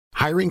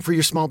Hiring for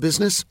your small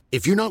business?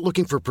 If you're not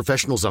looking for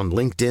professionals on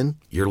LinkedIn,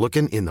 you're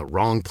looking in the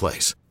wrong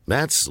place.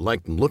 That's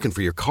like looking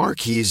for your car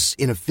keys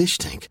in a fish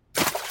tank.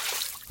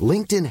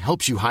 LinkedIn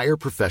helps you hire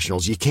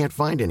professionals you can't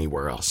find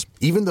anywhere else,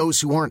 even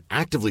those who aren't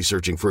actively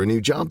searching for a new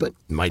job but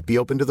might be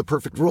open to the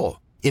perfect role.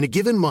 In a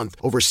given month,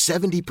 over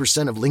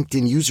 70% of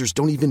LinkedIn users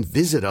don't even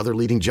visit other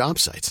leading job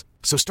sites.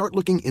 So start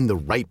looking in the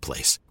right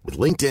place. With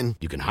LinkedIn,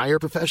 you can hire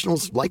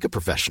professionals like a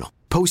professional.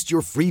 Post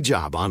your free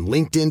job on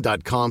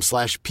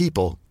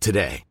linkedin.com/people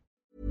today.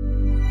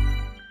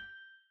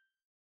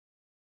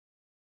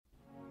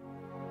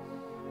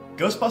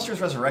 Ghostbusters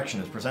Resurrection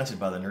is presented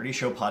by the Nerdy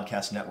Show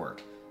Podcast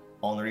Network.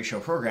 All Nerdy Show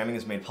programming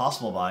is made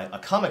possible by A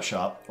Comic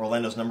Shop,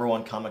 Orlando's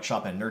 #1 comic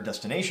shop and nerd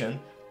destination,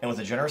 and with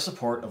the generous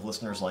support of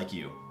listeners like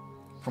you.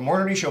 For more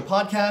Nerdy Show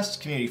podcasts,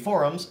 community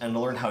forums, and to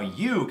learn how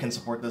you can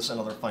support this and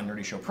other fun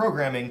Nerdy Show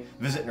programming,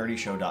 visit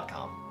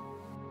nerdyshow.com.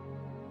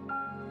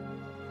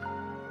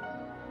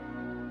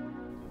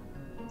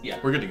 Yeah,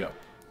 we're good to go.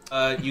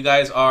 You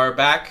guys are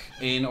back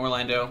in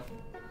Orlando.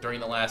 During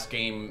the last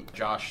game,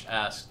 Josh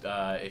asked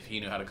if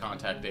he knew how to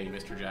contact a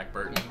Mr. Jack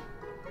Burton.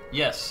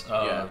 Yes,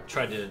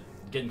 tried to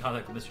get in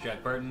contact with Mr.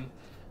 Jack Burton,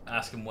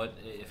 ask him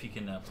if he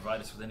can provide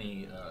us with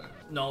any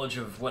knowledge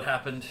of what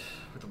happened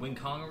with the Wing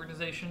Kong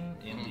organization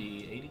in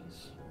the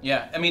 80s.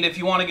 Yeah, I mean, if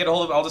you want to get a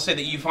hold of, I'll just say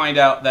that you find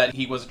out that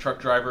he was a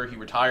truck driver. He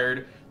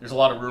retired. There's a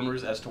lot of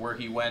rumors as to where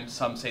he went.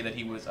 Some say that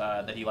he was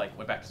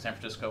went back to San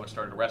Francisco and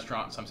started a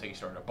restaurant. Some say he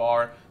started a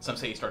bar. Some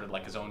say he started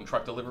like his own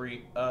truck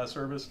delivery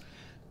service.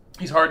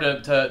 He's hard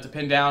to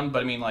pin down,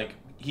 but I mean, like,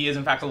 he is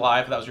in fact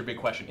alive. That was your big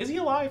question. Is he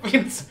alive?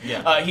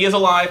 Yeah. He is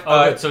alive.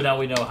 Good. So now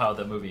we know how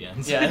the movie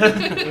ends. Yeah.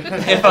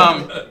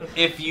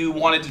 If you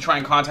wanted to try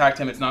and contact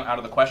him, it's not out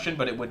of the question,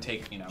 but it would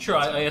take, Sure,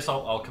 I guess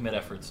I'll commit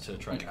efforts to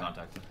trying to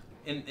contact him.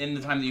 In the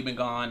time that you've been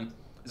gone,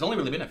 it's only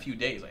really been a few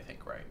days, I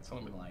think, right? It's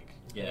only been like...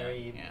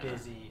 Very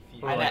busy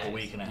few Or like days. a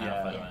week and a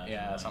half, I'd imagine.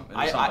 Yeah, something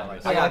I like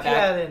got that. like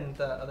that in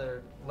the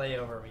other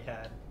layover we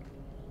had.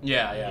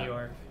 Yeah. New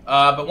York.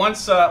 But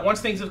once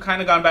things have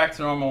kind of gone back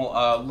to normal,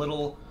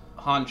 little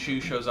Han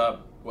Chu shows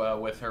up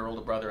with her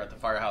older brother at the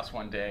firehouse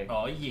one day.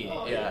 Oh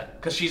yeah. Yeah,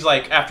 because she's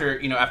like, after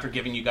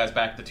giving you guys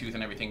back the tooth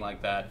and everything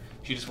like that,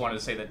 she just wanted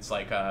to say that it's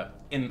like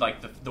in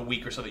like the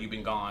week or so that you've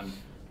been gone,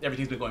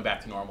 everything's been going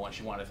back to normal, and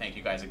she wanted to thank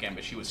you guys again.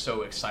 But she was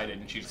so excited,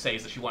 and she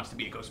says that she wants to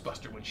be a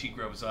Ghostbuster when she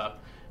grows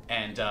up.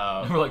 And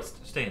we're like,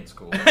 stay in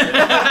school, get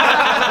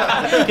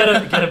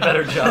a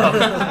better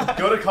job,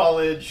 Go to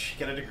college,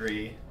 get a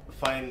degree,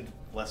 find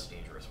less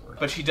dangerous work.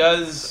 But she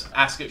does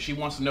ask if she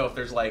wants to know if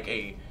there's like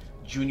a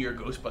junior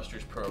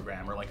Ghostbusters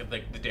program or like the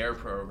DARE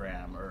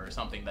program or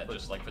something that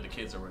just like for the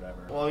kids or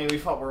whatever. Well, I mean, we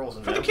fought werewolves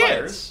and for the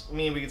vampires. kids. I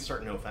mean, we could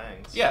start No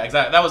Fangs. Yeah,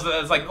 exactly.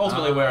 That's like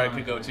ultimately where I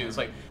could go to. It's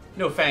like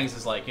No Fangs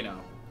is like I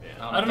don't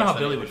know how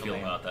Billy would feel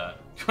about that.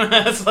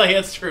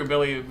 That's true.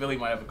 Billy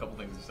might have a couple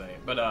things to say,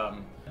 but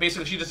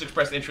basically she just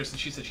expressed interest, and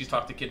she said she's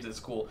talked to kids at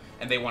school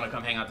and they want to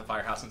come hang out at the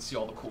firehouse and see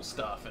all the cool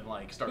stuff and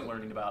like start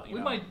learning about. We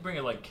might bring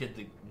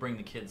bring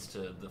the kids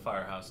to the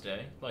firehouse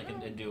day, like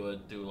and do a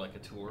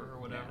tour or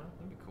whatever. Yeah.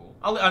 That'd be cool.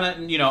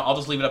 I'll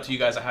just leave it up to you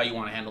guys on how you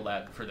want to handle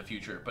that for the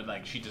future. But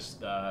like she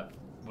just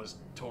was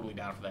totally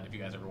down for that if you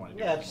guys ever want to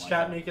do just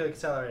strap nuclear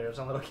accelerators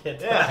on little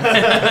kids. Yeah.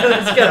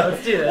 Let's go.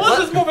 Let's do this. Well,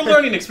 this is more of a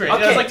learning experience.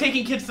 Okay. It's like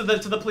taking kids to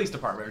the police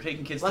department or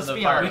taking kids to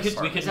the fire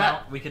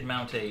department. We could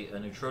mount a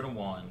Neutrona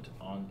wand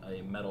on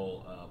a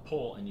metal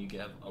pole, and you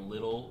get a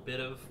little bit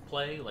of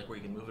play, like where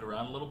you can move it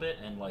around a little bit,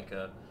 and like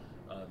the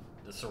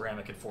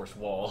ceramic enforced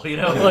wall,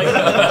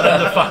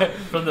 like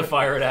from the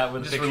fire it out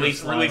with just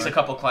release a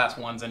couple class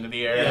 1s into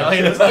the air.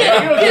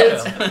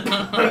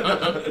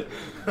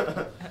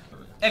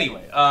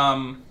 Anyway,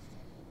 a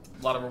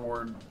lot of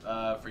reward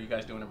for you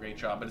guys doing a great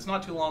job, but it's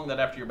not too long that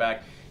after you're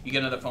back, you get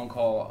another phone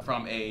call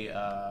from a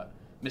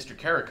Mr.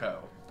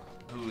 Carrico,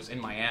 who's in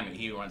Miami.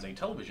 He runs a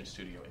television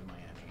studio in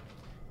Miami,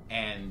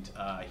 and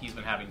he's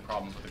been having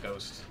problems with a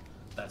ghost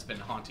that's been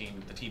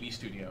haunting the TV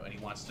studio, and he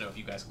wants to know if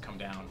you guys can come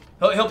down.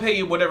 He'll pay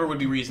you whatever would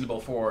be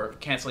reasonable for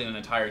canceling an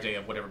entire day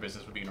of whatever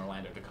business would be in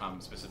Orlando to come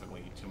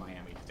specifically to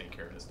Miami to take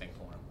care of this thing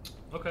for him.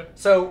 Okay.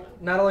 So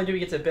not only do we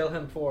get to bill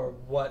him for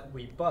what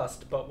we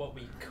bust, but what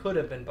we could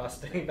have been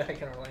busting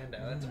back in Orlando.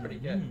 That's pretty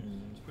good.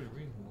 It's pretty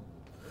reasonable.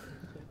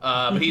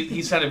 But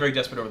he sounded very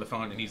desperate over the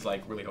phone, and he's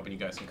like really hoping you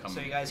guys can come.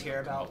 So you guys hear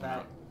about help him that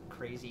out.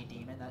 crazy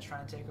demon that's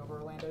trying to take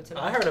over Orlando today?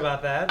 I heard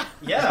about that.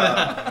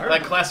 Yeah.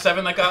 Like Class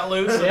 7 that got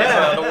loose?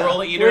 Yeah. The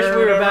World Eater? Wish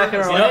we were back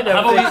in Orlando.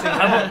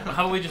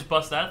 How about we just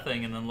bust that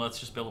thing, and then let's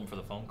just bill him for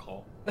the phone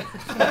call? Those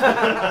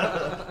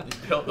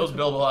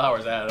billable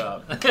hours add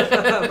up.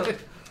 But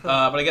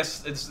I guess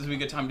this would be a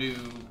good time to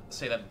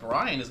say that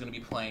Brian is going to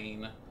be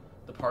playing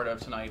the part of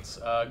tonight's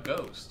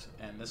Ghost,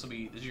 and this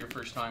is your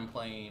first time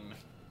playing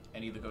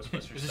any of the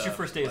Ghostbusters stuff. Is this your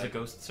first day as a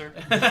ghost, sir?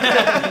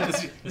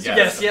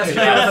 Yes,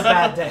 yesterday was a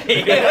bad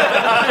day.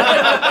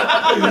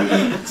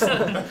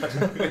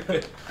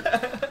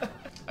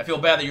 I feel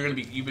bad that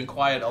you've been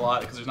quiet a lot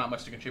because there's not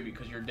much to contribute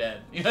because you're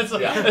dead. It's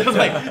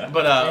like,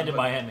 but and in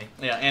Miami.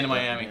 Yeah, and in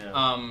Miami.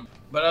 Yeah.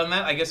 But other than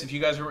that, I guess if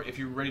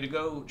you're ready to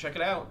go check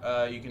it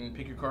out, you can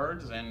pick your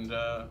cards and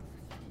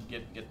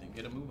get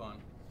a move on.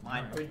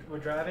 Mine. We're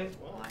driving?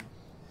 Mine.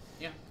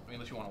 Yeah, I mean,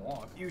 unless you want to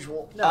walk.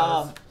 Usual.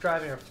 No, it's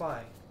driving or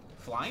flying.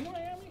 Flying to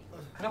Miami?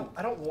 I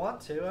don't want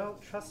to. I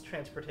don't trust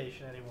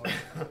transportation anymore.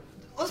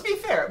 Let's be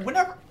fair.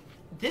 Whenever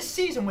this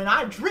season, when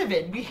I've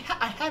driven,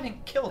 I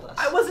haven't killed us.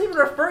 I wasn't even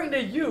referring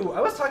to you.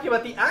 I was talking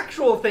about the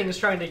actual things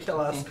trying to kill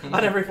us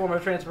on every form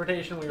of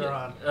transportation we were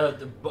on.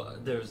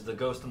 There's the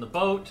ghost on the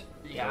boat.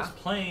 Yeah. Ghost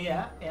plane.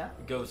 Yeah.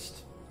 The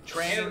ghost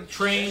Train.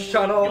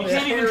 Shuttle. You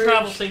can't even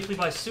travel safely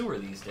by sewer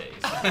these days.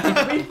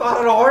 We fought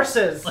on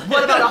horses.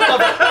 What about a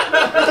hover?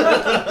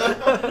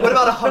 What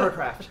about a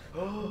hovercraft?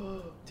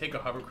 Take a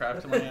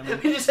hovercraft to Miami.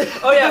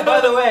 Oh yeah, by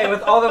the way,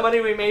 with all the money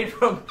we made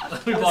from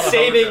We bought a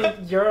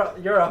saving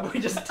Europe, we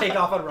just take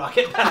off on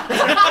rocket packs.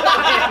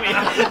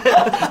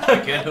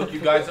 I can't hook you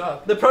guys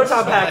up. The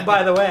proton pack,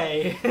 by the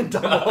way,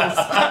 doubles.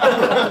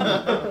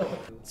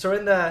 So we're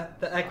in the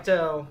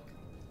Ecto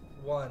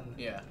 1.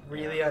 Yeah.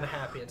 Really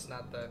unhappy it's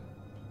not the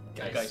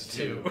Guys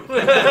 2.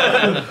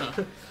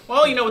 2.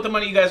 Well, with the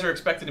money you guys are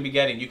expected to be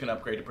getting, you can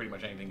upgrade to pretty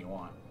much anything you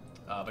want.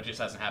 But it just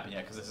hasn't happened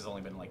yet because this has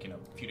only been like, a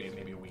few days,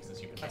 maybe a week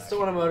since you've been I back. still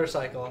want a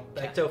motorcycle.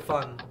 The Ecto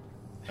Fun.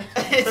 I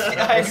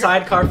A agree.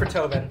 sidecar for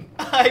Tobin.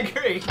 I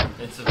agree.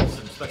 And some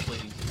especially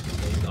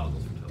made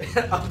goggles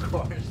for Toby. Of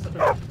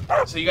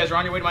course. So you guys are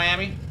on your way to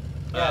Miami?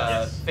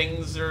 Yes.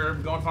 Things are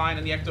going fine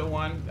in the Ecto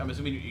 1. I'm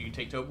assuming you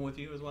take Tobin with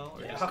you as well?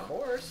 Or just- Of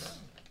course.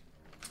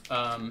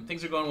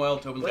 things are going well.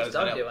 Tobin's got What's his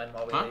head Doug out. doing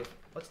while we Huh? leave?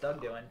 What's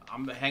Doug doing?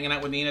 I'm hanging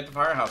out with Ian at the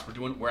firehouse.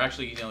 We're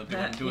actually doing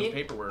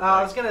paperwork.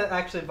 I was gonna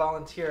actually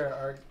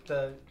volunteer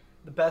the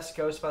best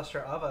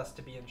Ghostbuster of us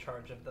to be in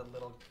charge of the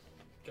little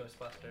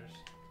Ghostbusters.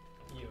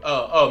 You.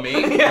 Oh, me?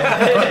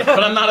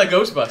 But I'm not a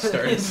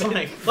Ghostbuster. It's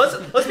like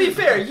Let's be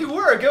fair. You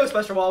were a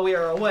Ghostbuster while we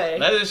were away.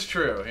 that is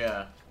true.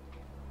 Yeah.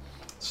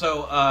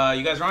 So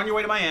you guys are on your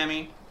way to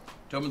Miami.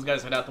 Tobin's got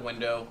his head out the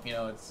window.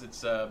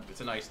 It's a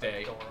nice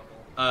day.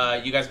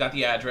 You guys got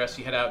the address.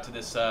 You head out to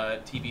this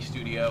TV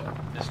studio.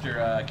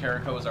 Mr.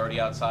 Carrico is already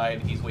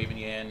outside. He's waving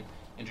you in.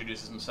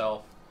 Introduces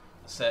himself.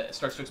 Starts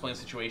to explain the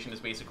situation. Is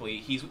basically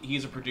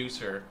he's a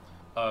producer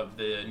of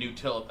the new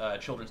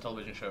children's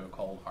television show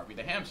called Harvey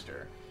the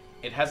Hamster.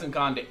 It hasn't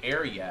gone to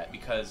air yet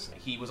because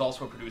he was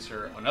also a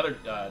producer on another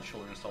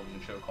children's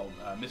television show called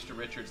Mr.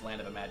 Richard's Land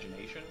of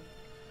Imagination.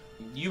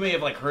 You may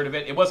have heard of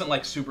it. It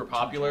wasn't super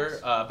popular,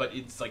 but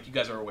it's you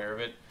guys are aware of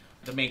it.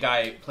 The main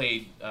guy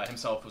played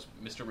himself was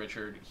Mr.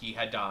 Richard. He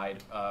had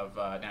died of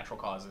natural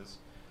causes.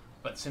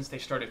 But since they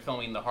started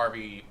filming the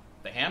Harvey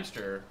the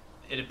Hamster,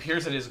 it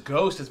appears that his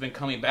ghost has been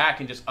coming back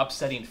and just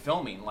upsetting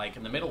filming,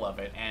 in the middle of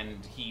it,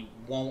 and he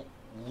won't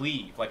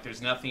leave.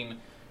 There's nothing...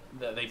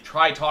 They've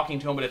tried talking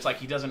to him, but it's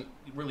he doesn't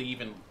really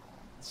even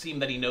seem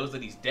that he knows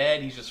that he's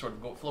dead. He's just sort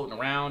of floating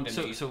around.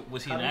 And So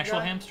was he an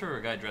actual hamster or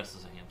a guy dressed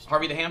as a hamster?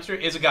 Harvey the Hamster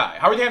is a guy.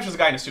 Harvey the Hamster is a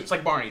guy in a suit. It's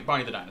like Barney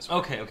the dinosaur.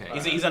 Okay.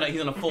 He's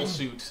in a full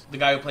suit. The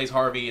guy who plays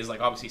Harvey is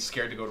obviously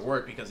scared to go to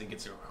work because he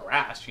gets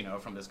harassed,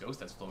 from this ghost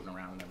that's floating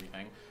around and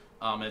everything.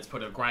 And it's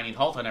put a grinding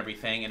halt on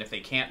everything. And if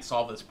they can't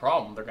solve this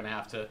problem, they're going to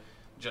have to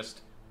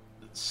just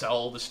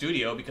sell the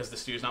studio because the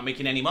studio's not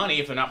making any money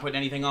if they're not putting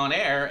anything on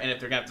air. And if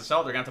they're going to have to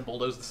sell, they're going to have to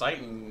bulldoze the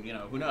site, and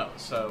who knows.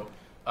 So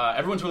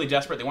everyone's really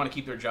desperate. They want to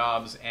keep their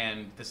jobs,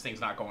 and this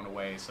thing's not going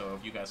away. So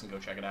if you guys can go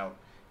check it out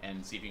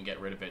and see if you can get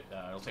rid of it,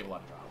 it'll save a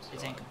lot of jobs.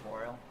 It's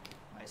incorporeal,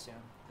 I assume.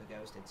 The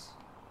ghost, it's...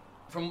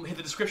 From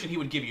the description he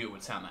would give you, it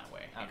would sound that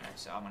way. Okay,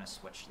 so I'm going to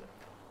switch the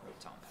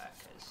Rotom pack,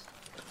 because...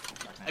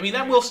 I mean,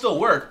 that will still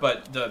work,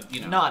 but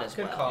Not as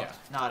Good well. call. Yeah.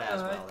 Not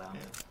as Alright. well, though.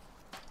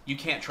 You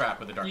can't trap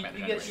with the Dark You Matter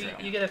get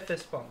Generator. you get a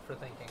fist bump for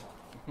thinking.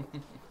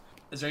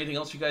 Is there anything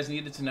else you guys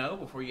needed to know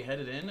before you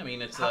headed in? I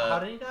mean, it's How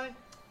did he die?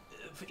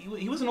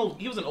 he was an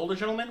older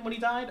gentleman when he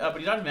died, but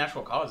he died of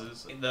natural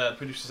causes. The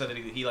producer said that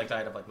he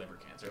died of liver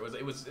cancer.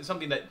 It was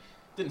something that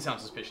didn't sound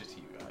suspicious to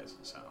you guys.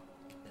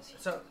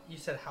 So you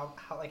said how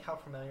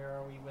familiar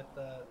are we with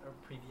the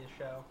previous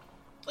show?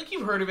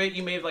 You've heard of it.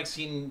 You may have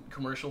seen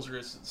commercials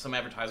or some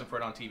advertisement for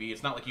it on TV.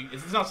 It's not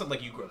it's not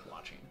something you grew up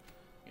watching.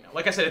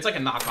 Like I said, it's like a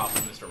knockoff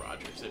of Mr.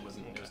 Rogers. It was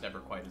never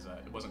quite as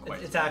it wasn't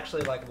quite. It's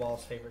actually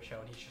Wall's favorite show,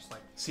 and he's just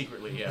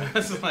secretly, yeah.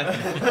 It's like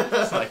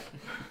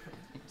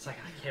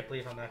I can't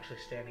believe I'm actually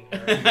standing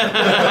here.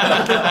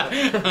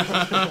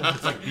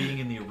 It's like being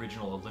in the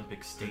original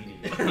Olympic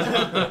Stadium.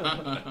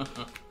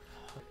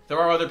 There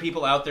are other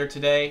people out there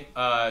today,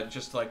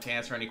 just to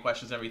answer any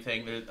questions and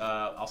everything.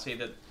 I'll say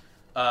that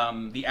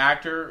the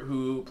actor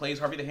who plays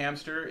Harvey the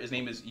Hamster, his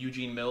name is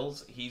Eugene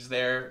Mills. He's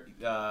there.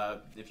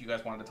 If you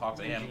guys wanted to talk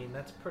to him, Eugene,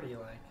 that's pretty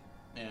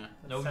yeah.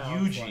 No,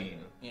 sounds Eugene.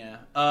 Yeah.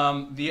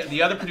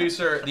 The other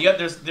producer,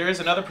 there is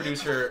another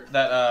producer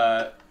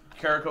that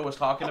Carrico was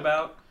talking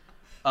about.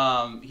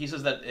 He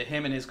says that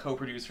him and his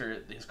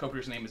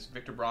co-producer's name is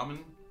Victor Brahman.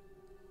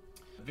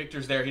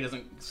 Victor's there. He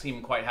doesn't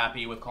seem quite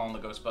happy with calling the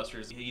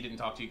Ghostbusters. He didn't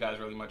talk to you guys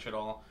really much at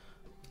all.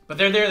 But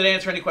they're there to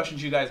answer any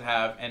questions you guys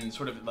have and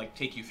sort of like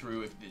take you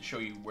through, show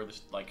you where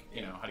this, like,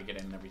 you know, how to get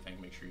in and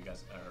everything. Make sure you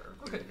guys are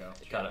clear to go.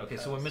 Got it. Okay,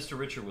 so when Mr.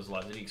 Richard was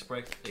alive, did he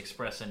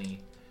express any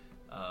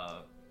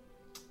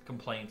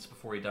complaints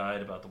before he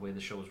died about the way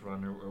the show was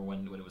run, or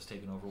when it was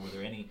taken over? Was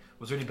there any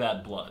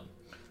bad blood?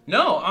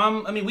 No,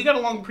 I mean, we got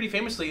along pretty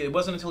famously. It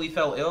wasn't until he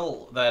fell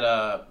ill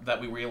that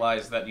we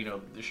realized that, you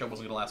know, the show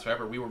wasn't going to last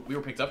forever. We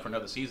were picked up for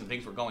another season.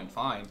 Things were going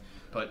fine,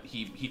 but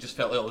he just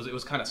fell ill. It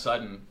was kind of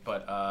sudden,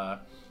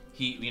 but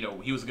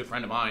he was a good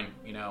friend of mine.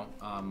 You know,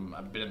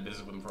 I've been in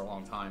business with him for a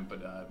long time,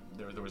 but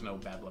there was no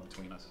bad blood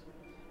between us.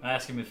 I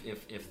asked him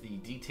if the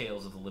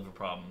details of the liver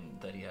problem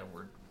that he had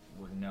were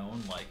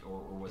known, like,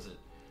 or was it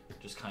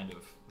just kind of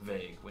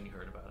vague when you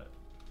heard about it?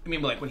 I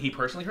mean, like when he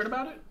personally heard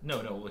about it? No,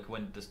 like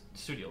when the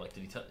studio, like,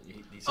 did he tell?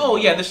 Oh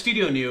yeah, the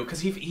studio knew because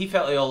he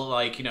fell ill.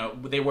 Like, you know,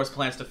 there was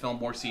plans to film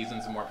more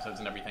seasons and more episodes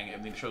and everything. I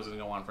mean, the show's gonna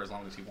go on for as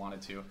long as he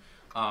wanted to.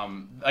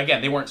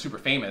 Again, they weren't super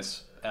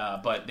famous,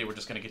 but they were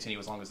just gonna continue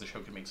as long as the show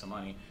could make some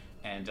money.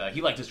 And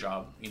he liked his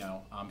job. You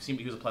know,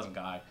 he was a pleasant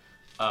guy.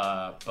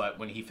 But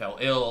when he fell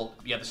ill,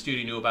 yeah, the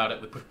studio knew about it.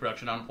 We put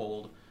production on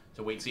hold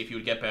to wait and see if he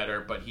would get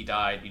better. But he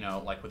died, you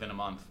know, like within a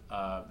month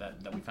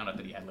that we found out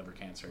that he had liver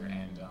cancer.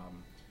 And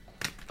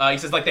he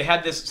says, like, they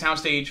had this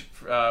soundstage.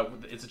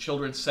 It's a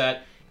children's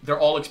set. They're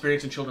all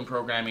experienced in children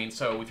programming,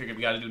 so we figured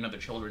we got to do another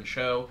children's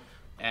show.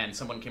 And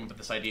someone came up with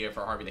this idea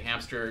for Harvey the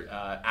Hamster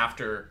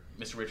after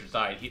Mr. Richards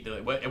died.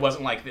 It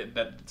wasn't like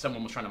that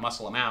someone was trying to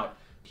muscle him out.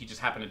 He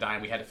just happened to die,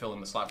 and we had to fill in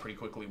the slot pretty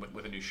quickly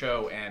with a new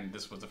show, and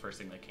this was the first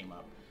thing that came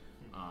up.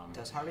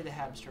 Does Harvey the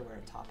Hamster wear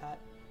a top hat?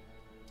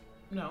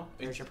 No.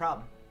 There's your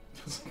problem.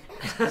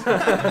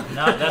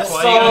 That's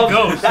why you get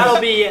ghosts.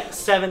 That'll be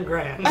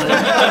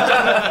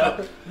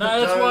 $7,000.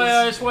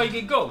 That's why you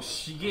get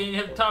ghosts. You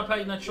have a top hat,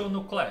 you're not showing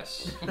no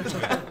class.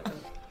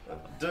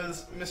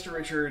 Does Mr.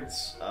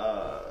 Richards,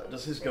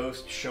 does his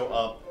ghost show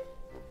up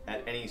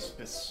at any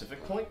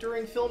specific point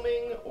during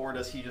filming, or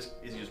is he just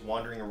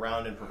wandering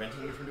around and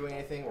preventing you from doing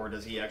anything, or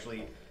does he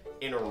actually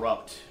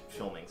interrupt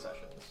filming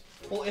sessions?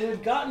 Well, it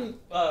had gotten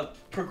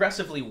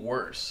progressively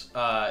worse.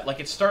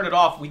 Like, it started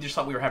off, we just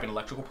thought we were having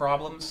electrical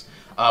problems.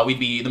 We'd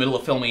be in the middle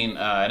of filming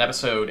an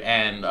episode,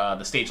 and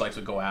the stage lights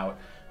would go out,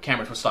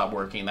 cameras would stop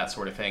working, that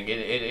sort of thing.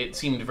 It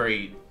seemed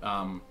very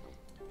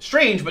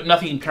strange, but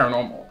nothing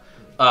paranormal.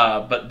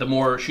 But the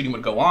more shooting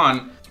would go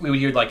on, we would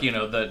hear, like, you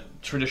know, the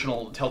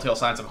traditional telltale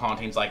signs of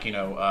hauntings, like, you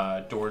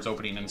know, doors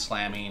opening and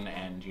slamming,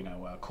 and, you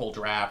know, cold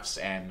drafts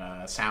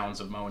and sounds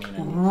of moaning.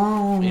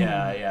 And,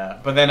 yeah.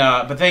 But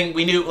then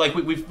we knew, like,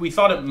 we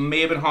thought it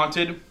may have been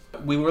haunted.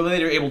 We were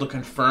later able to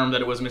confirm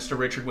that it was Mr.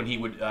 Richard when he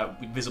would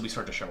visibly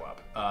start to show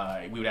up.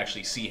 We would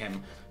actually see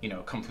him, you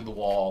know, come through the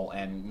wall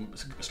and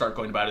start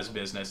going about his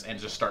business and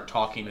just start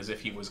talking as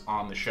if he was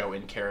on the show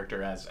in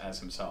character as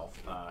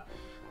himself.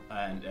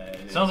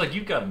 Sounds like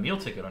you've got a meal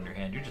ticket on your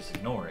hand. You're just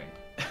ignoring.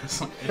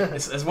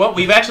 It's what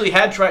we've actually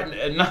had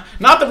tried. Not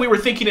that we were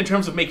thinking in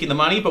terms of making the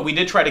money, but we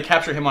did try to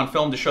capture him on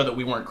film to show that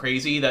we weren't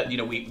crazy. That, you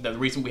know, the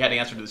reason we had to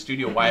answer to the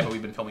studio, why haven't we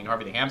been filming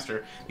Harvey the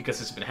Hamster? Because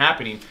this has been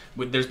happening.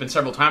 There's been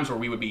several times where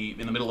we would be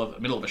in the middle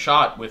of a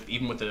shot with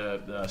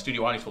the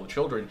studio audience full of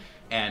children,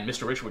 and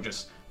Mr. Richard would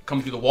just come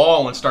through the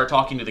wall and start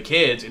talking to the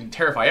kids and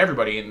terrify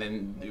everybody, and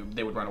then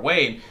they would run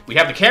away. And we'd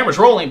have the cameras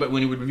rolling, but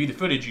when you would review the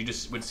footage, you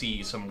just would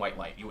see some white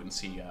light. You wouldn't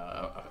see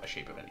a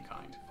shape of any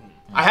kind.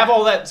 I have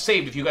all that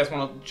saved if you guys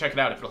want to check it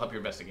out, if it'll help your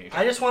investigation.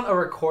 I just want a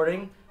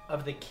recording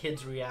of the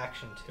kids'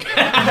 reaction to it. So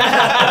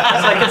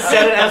I can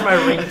set it as my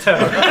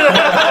ringtone.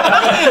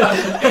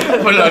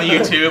 Put it on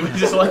YouTube.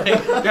 Just like,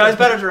 Yeah, it's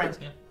better to ring.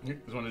 you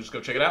just want to just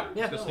go check it out?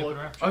 Yeah. Just look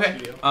around. Okay.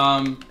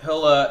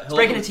 He'll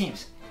Break into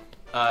teams.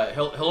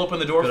 He'll open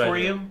the door Good for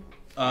idea. you.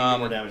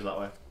 More damage that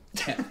way.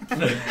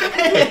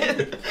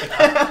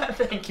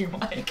 Thank you,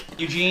 Mike.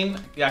 Eugene,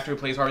 the actor who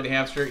plays Harvey the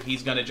Hamster,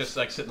 he's gonna just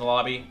like sit in the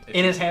lobby.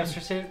 In his hamster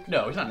suit?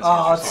 No, he's not in his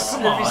Oh, hamster it's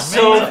suit. it'd be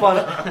so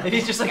fun if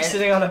he's just like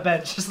sitting on a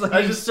bench, just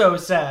looking so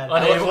sad.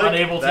 Unable to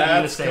eat a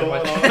That's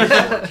sandwich. going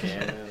on.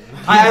 Canon.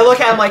 I look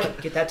at him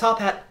like, get that top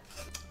hat.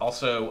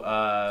 Also,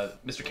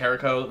 Mr.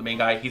 Carrico, the main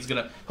guy,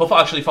 he'll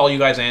actually follow you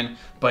guys in,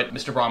 but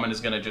Mr. Brahman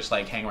is gonna just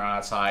like hang around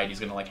outside.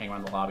 He's gonna like hang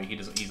around the lobby. He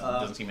doesn't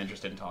seem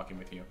interested in talking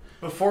with you.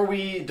 Before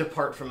we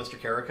depart from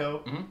Mr.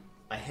 Carrico,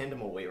 I hand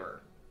him a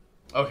waiver.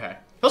 Okay,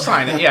 he'll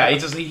sign it. Yeah,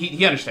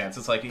 he understands.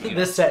 It's like, you know.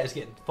 This set is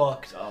getting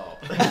fucked. Oh.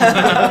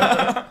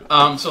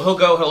 So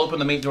he'll open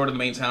the main door to the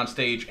main sound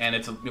stage, and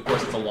of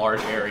course it's a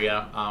large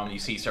area. You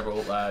see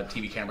several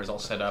TV cameras all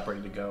set up,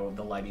 ready to go.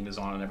 The lighting is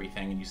on and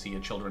everything, and you see a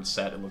children's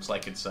set. It looks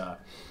like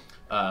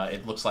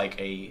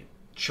a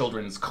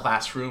children's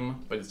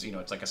classroom, but it's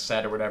like a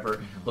set or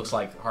whatever. Looks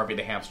like Harvey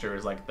the Hamster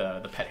is like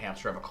the pet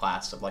hamster of a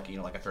class of like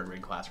a third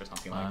grade class or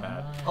something like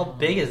that. How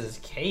big is his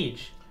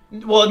cage?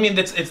 Well, I mean,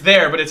 it's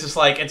there, but it's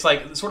sort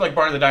of like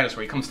Barney the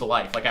Dinosaur. He comes to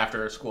life like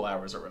after school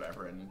hours or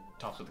whatever, and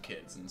talks with the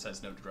kids and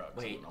says no to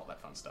drugs and all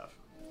that fun stuff.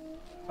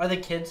 Are the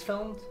kids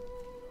filmed?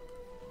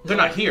 They're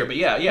not here, but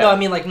yeah. No, I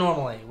mean like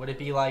normally. Would it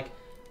be like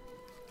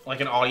like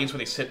an audience where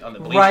they sit on the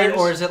bleachers. Right,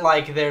 or is it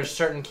like there's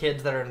certain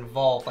kids that are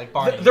involved, like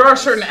Barney? There are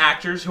certain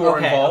actors who are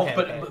involved,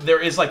 okay. but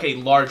there is like a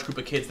large group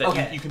of kids that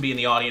Okay. you can be in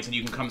the audience and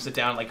you can come sit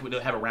down, like we'll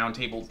have a round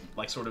table,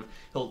 like sort of,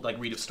 he'll like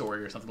read a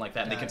story or something like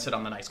that, and they can sit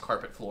on the nice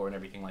carpet floor and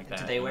everything like that.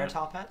 Do they wear you know?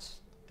 top hats?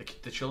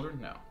 The children?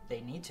 No. They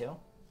need to.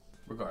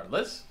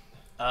 Regardless.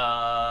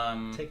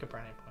 Take a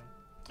brownie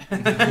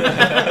point.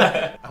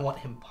 I want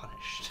him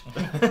punished.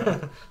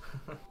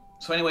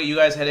 So anyway, you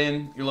guys head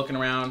in, you're looking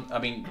around. I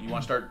mean, you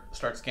want to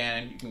start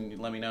scanning, you can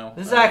let me know.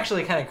 This is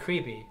actually kind of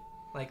creepy.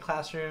 Like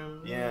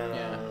classroom. Yeah,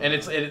 and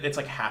it's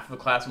like half of a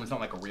classroom. It's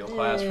not like a real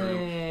classroom.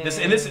 This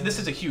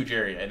is a huge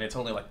area, and it's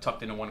only like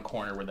tucked into one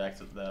corner where the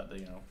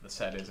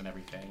set is and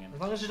everything. And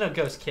As long as there's no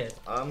ghost kid.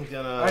 I I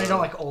already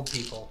don't like old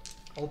people.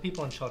 Old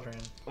people and children.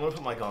 I'm gonna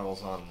put my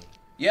goggles on.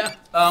 yeah,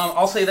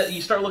 I'll say that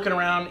you start looking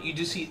around. You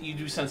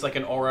do sense like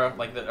an aura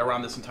like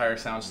around this entire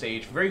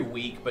soundstage. Very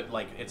weak, but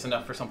like it's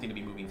enough for something to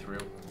be moving through.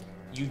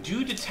 You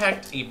do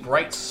detect a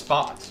bright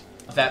spot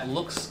that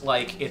looks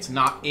like it's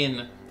not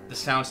in the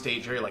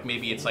soundstage area, like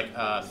maybe it's like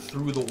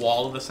through the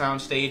wall of the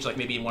soundstage, like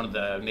maybe in one of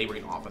the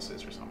neighboring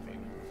offices or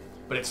something.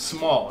 But it's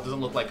small. It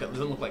doesn't look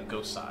like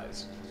ghost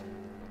size.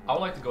 I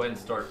would like to go ahead and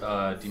start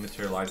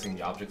dematerializing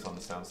the objects on the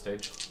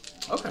soundstage.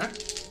 Okay.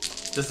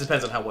 This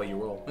depends on how well you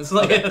roll. It's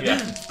like Yeah.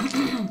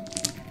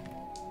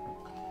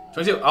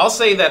 22. I'll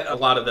say that a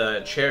lot of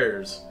the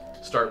chairs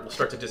start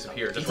to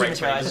disappear. Just Right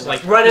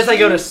as I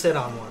go to sit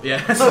on one.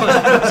 Yeah. So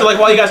like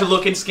while you guys are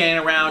looking,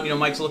 scanning around,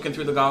 Mike's looking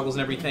through the goggles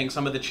and everything,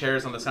 some of the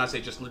chairs on the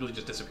soundstage just literally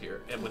just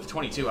disappear. And with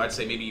 22, I'd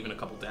say maybe even a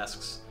couple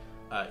desks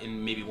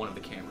in maybe one of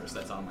the cameras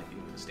that's on like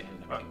the stand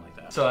and everything like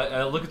that.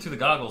 So looking through the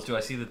goggles, do I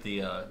see that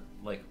the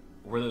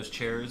were those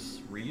chairs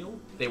real?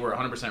 They were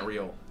 100%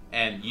 real,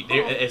 and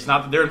it's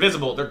not that they're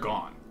invisible; they're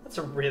gone. That's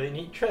a really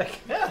neat trick.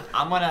 Yeah.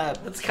 I'm gonna.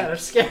 That's kind of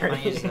scary. I'm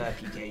gonna use the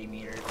PKE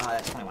meter.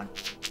 That's 21.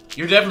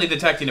 You're definitely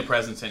detecting a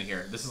presence in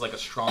here. This is like a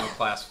strong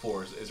class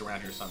 4 is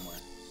around here somewhere.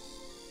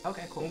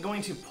 Okay, cool. I'm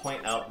going to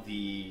point out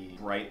the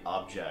bright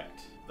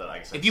object that I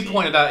guess If you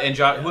point it out, and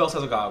who else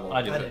has a goggle?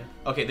 I do.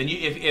 Okay, then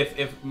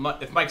if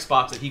Mike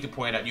spots it, he could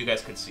point it out. You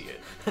guys could see it.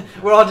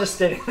 We're all just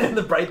standing there, and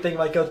the bright thing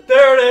might go,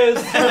 there it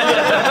is!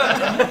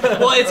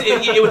 Well,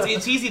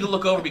 it's easy to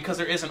look over because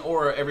there is an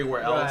aura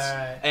everywhere else,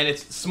 Right. and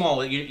it's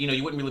small.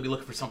 You wouldn't really be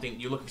looking for something.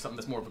 You're looking for something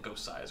that's more of a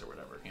ghost size or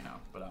whatever,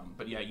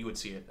 But yeah, you would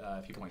see it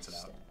if he points it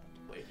out.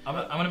 I'm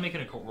gonna make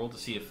it a roll to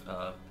see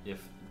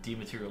if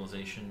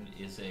dematerialization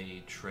is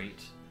a trait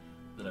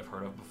that I've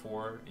heard of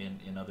before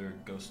in other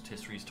ghost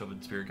histories,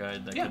 Tobin Spirit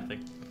Guide, that kind of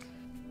thing.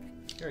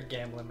 You're a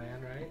gambling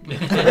man, right?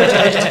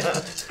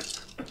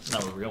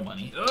 Not with real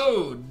money.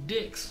 Oh,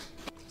 dicks.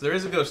 So there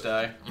is a ghost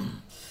die.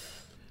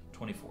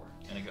 24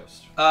 and a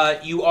ghost.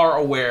 You are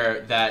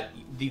aware that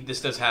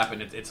this does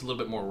happen. It's a little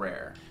bit more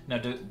rare. Now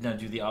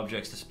do the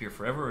objects disappear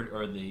forever,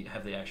 or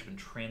have they actually been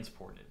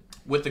transported?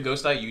 With the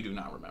ghost die, you do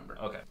not remember.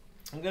 Okay.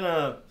 I'm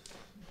gonna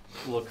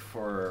look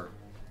for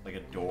like a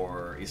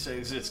door.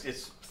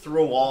 It's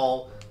through a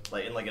wall,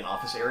 like in like an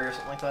office area or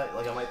something like that.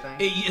 Like I might think.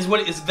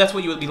 That's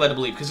what you would be led to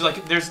believe, because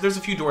like there's a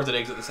few doors that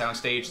exit the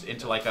soundstage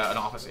into like an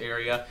office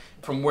area.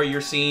 From where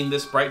you're seeing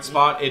this bright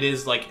spot, it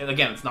is like,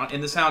 again, it's not in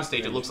the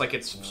soundstage. It looks like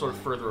it's sort of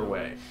further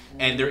away.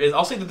 And there is.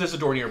 I'll say that there's a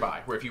door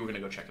nearby where if you were gonna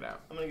go check it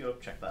out. I'm gonna go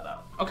check that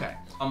out. Okay.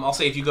 I'll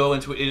say if you go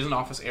into it, it is an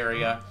office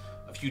area.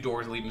 A few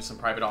doors leading to some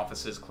private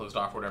offices, closed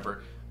off, or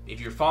whatever. If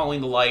you're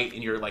following the light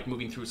and you're like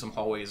moving through some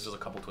hallways, there's a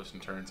couple twists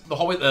and turns. The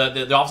hallway,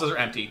 the offices are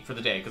empty for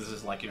the day because this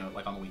is like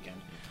like on the weekend.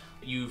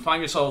 You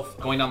find yourself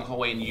going down the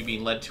hallway and you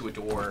being led to a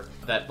door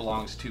that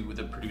belongs to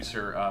the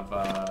producer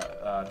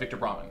of Victor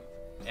Brahman,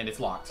 and it's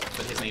locked.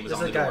 But his name is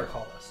on the door. This is the guy who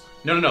called us.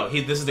 No.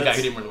 This is the guy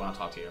who didn't really want to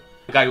talk to you.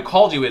 The guy who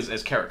called you is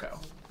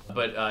Kariko.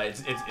 But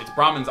it's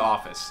Brahman's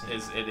office.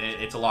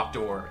 It's a locked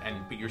door,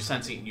 but you're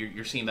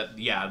seeing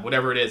that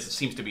whatever it is, it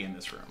seems to be in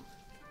this room.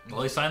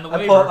 Well, he signed the I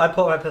waiver.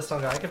 pull my pistol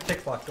and go, I can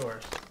fix locked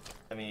doors.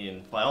 I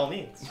mean, by all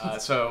means.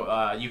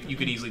 So you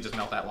could easily just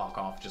melt that lock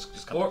off, just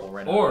cut the hole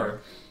right out.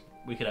 Or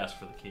we could ask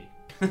for the key.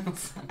 We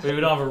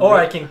don't have a Or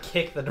I can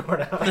kick the door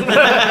down.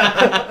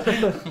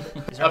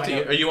 Up to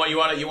you. Or you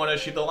want to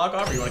shoot the lock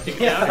off, or you want to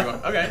kick it down? Or you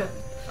want, okay.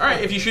 All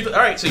right. If you shoot, all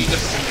right. So you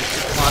just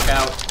shoot the lock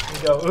out.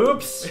 And go,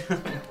 oops.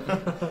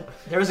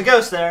 There was a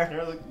ghost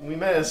there. We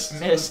missed.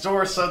 Missed. The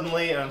door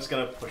suddenly, I'm just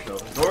gonna push it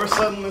open. Door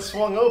suddenly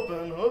swung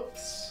open.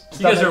 Oops. You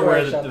guys are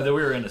aware Shut that we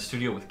were in a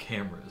studio with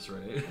cameras,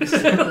 right?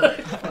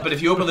 But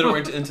if you open the door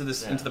into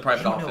the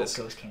private office,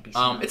 ghosts can't be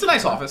seen. it's a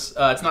nice office.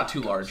 It's not too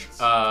large.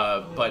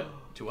 But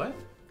to what?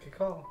 Good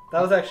call.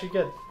 That was actually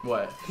good.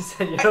 What? He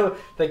said,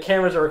 the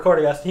cameras are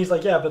recording us. And he's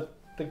like, yeah, but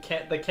the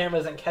camera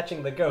isn't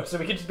catching the ghost. So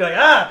we could just be like, you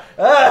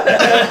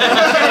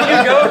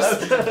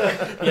ghost.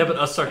 Yeah, but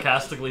us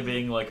sarcastically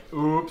being like,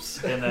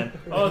 oops, and then,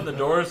 the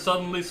door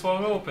suddenly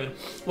swung open.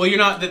 Well, you're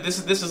not. This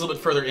is a little bit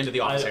further into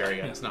the office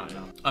area. Yeah. It's not. You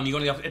go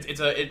into the office.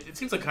 It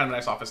seems like kind of a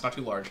nice office, not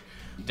too large.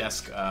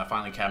 Desk,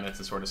 filing cabinets,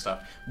 and sort of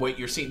stuff. What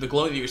you're seeing, the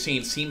glow that you're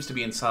seeing, seems to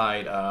be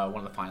inside one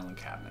of the filing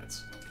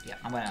cabinets. Yeah,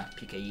 I'm gonna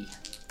PKE.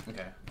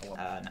 Okay.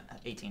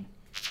 18.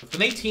 With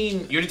an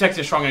 18, you're detecting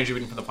a strong energy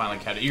reading from the filing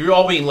cabinet. You're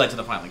all being led to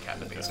the filing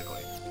cabinet,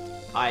 basically.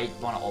 I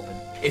want to open.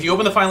 If you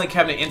open the filing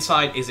cabinet,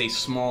 inside is a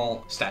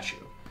small statue.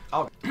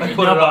 Oh, It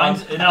now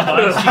binds you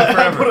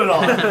forever. Put it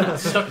on.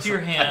 Stuck to your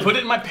hand. I put it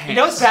in my pants. you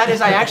know what's bad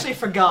is I actually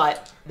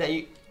forgot that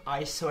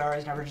I swear I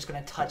was never just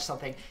gonna touch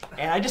something,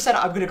 and I just said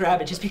I'm gonna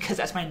grab it just because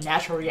that's my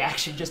natural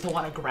reaction, just to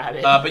want to grab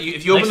it. But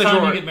if you open Next the time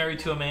drawer, you get married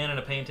to a man in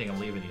a painting, I'm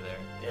leaving you there.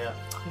 Yeah.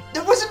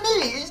 It wasn't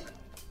me.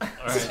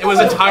 it was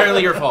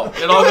entirely your fault.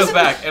 It all goes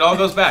back. It all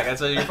goes back.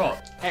 That's your fault.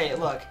 Hey,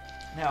 look.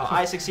 No,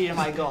 I succeeded in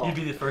my goal. You'd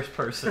be the first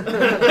person.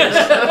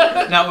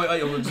 Now,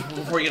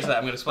 before you get to that,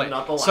 I'm going to explain.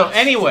 Not the So last.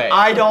 anyway,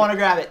 I don't want to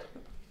grab it.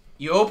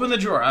 you open the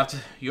drawer.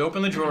 You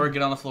open the drawer,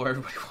 get on the floor.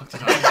 Everybody walks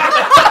out.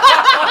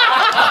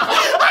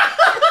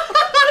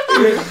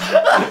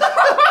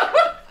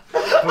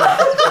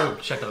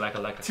 Check the lacka.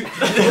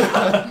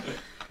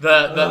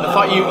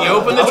 You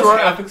open the I was drawer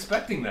half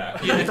expecting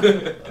that.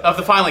 of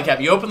the filing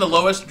cabinet. You open the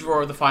lowest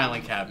drawer of the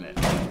filing cabinet.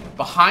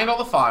 Behind all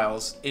the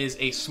files is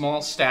a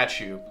small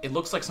statue. It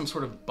looks like some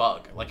sort of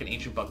bug, like an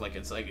ancient bug. Like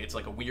it's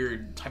like a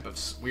weird type of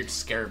weird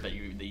scarab that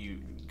you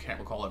can't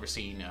recall ever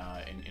seeing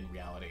in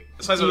reality.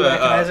 The size Do of you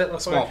recognize it, a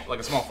look small, like? like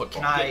a small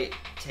football. Can I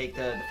take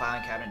the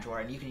filing cabinet drawer,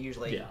 and you can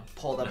usually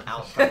pull them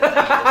out from the thing,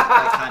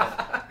 kind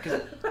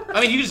of.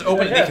 I mean, you just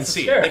open it. They can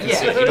see it. They can see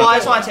it. You Yeah, don't well, I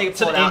have just to want to take it, It's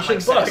pull an it out, and, like,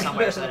 ancient set it bug.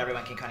 somewhere so that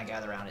everyone can kind of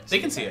gather around it. They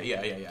can see it.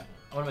 Yeah.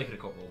 I want to make it a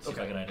cult roll, see if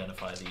I can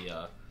identify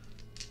the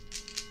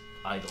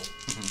idol.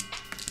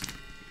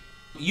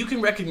 You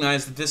can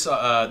recognize that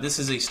this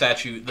is a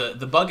statue.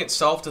 The bug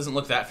itself doesn't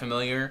look that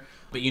familiar,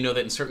 but you know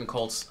that in certain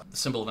cults, the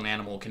symbol of an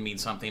animal can mean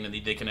something, and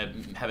they can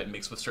have it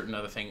mixed with certain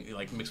other things,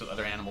 like mixed with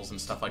other animals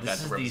and stuff like This that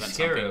is to the represent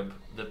scarab, something.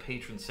 the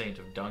patron saint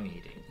of dung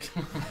eating.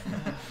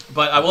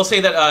 But I will say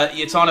that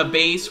it's on a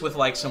base with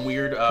like some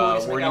weird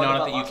just make wording out on it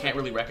with that a you lot. can't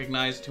really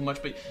recognize too much.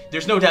 But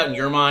there's no doubt in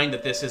your mind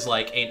that this is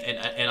like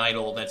an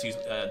idol that's used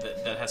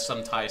that has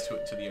some ties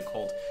to the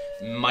occult.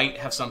 Might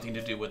have something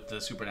to do with the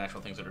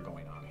supernatural things that are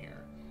going on here.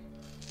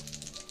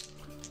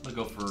 I'm gonna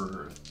go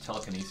for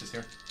telekinesis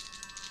here.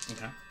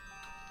 Okay.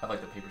 I'd like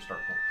the paper start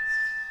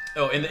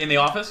pull. Oh, in the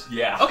office?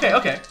 Yeah.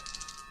 Okay.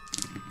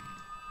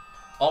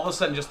 All of a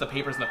sudden, just the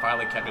papers in the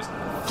filing cabinet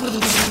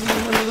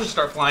just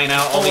start flying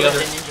out. All the other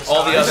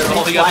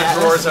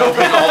drawers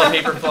open. All the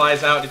paper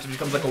flies out. It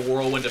becomes like a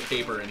whirlwind of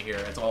paper in here.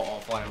 It's all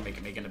flying,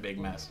 making a big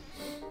mess.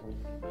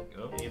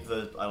 Give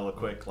the idol a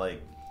quick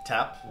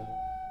tap.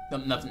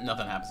 Nothing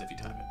happens if you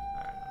tap it.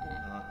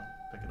 Alright,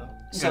 pick it up.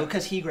 So,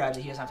 because he grabs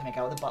it, he doesn't have to make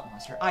out with the butt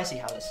monster. I see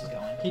how this is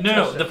going.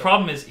 No. The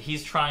problem is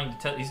he's trying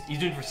to he's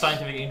doing it for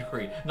scientific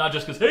inquiry, not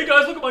just because hey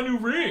guys, look at my new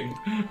ring.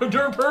 I put it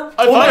on.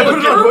 Do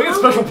I get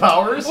special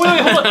powers? Wait,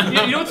 hold on.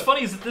 You know what's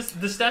funny is that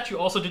the statue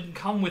also didn't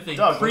come with a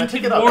Doug, when I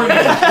pick printed it up. warning.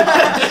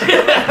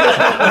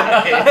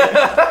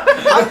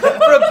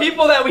 From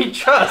people that we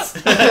trust,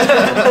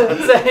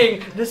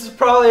 saying this is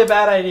probably a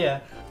bad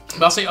idea.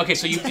 But I'll say, okay,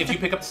 so if you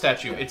pick up the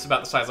statue, it's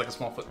about the size like a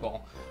small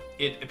football.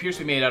 It appears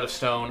to be made out of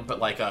stone, but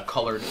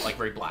colored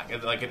very black.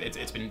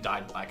 It's been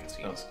dyed black, it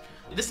seems.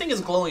 This thing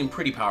is glowing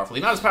pretty powerfully.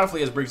 Not as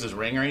powerfully as Briggs's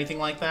ring or anything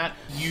like that.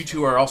 You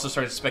two are also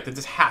starting to suspect that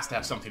this has to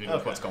have something to do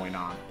with what's going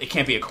on. It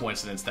can't be a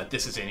coincidence that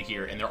this is in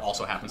here and there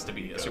also happens to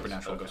be a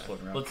supernatural ghost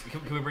floating around.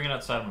 Can we bring it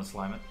outside? I'm gonna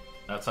slime it.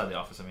 Outside the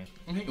office, I mean.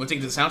 Okay, you want to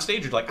take it to the soundstage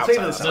or Take outside? it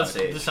to the That's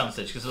soundstage. the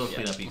soundstage, because it'll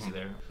clean up easy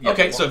there.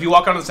 Okay, so if you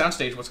walk onto the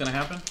soundstage, what's going to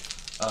happen?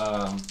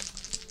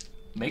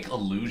 Make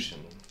illusion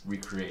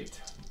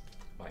recreate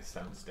my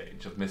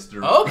soundstage of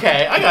Mr.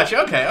 Okay, I got you.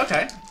 Okay.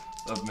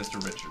 of Mr.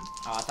 Richard.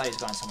 Oh, I thought he was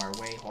going somewhere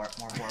way more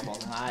horrible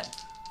than that.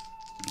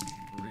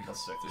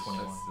 That's sick.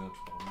 21.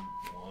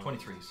 21.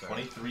 23, sorry.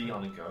 23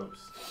 on a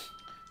ghost.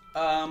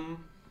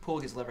 Pool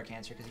gets liver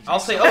cancer because he's. I'll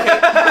say okay.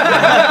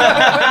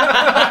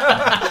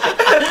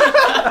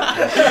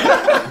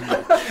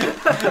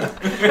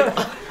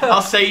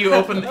 I'll say you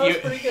open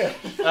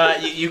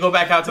you go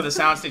back out to the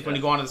soundstage. When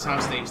you go onto the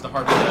soundstage, the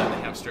Harvey the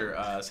hamster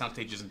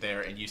soundstage isn't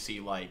there, and you see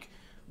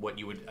what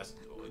you would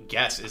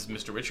guess is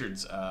Mr.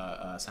 Richard's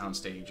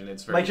soundstage, and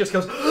it's very. Mike just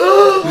goes.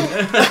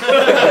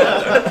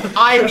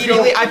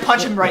 I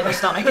punch him right in the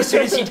stomach as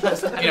soon as he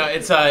does that. You know,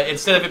 it's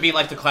instead of it being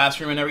like the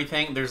classroom and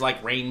everything, there's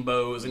like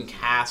rainbows and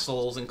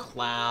castles and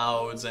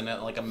clouds and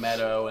like a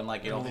meadow and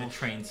like A little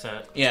train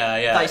set. Yeah.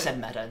 I thought you said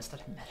meta instead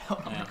of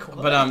meadow. Yeah.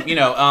 Cool. But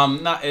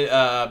not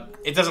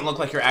it doesn't look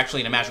like you're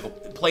actually in a magical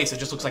place. It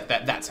just looks like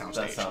that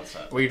soundstage. That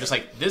soundstage. Where you're just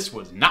like, this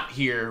was not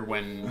here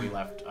when we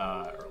left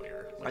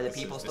earlier. Like, Are the this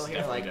people is still here?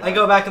 definitely Like- different.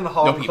 I go back in the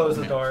hall No and people, close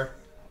the yeah. door.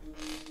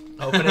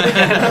 Open it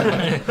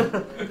again.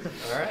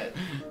 Alright.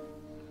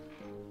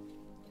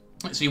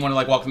 So you want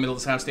to walk in the middle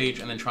of the soundstage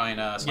and then try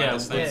and slide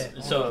this thing.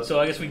 yeah. So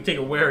I guess we can take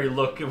a wary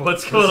look at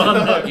what's going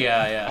on there.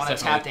 Yeah. I want to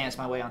definitely. tap dance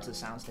my way onto the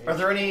soundstage. Are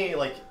there any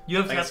You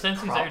have I guess, tap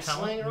dancing? Is that your props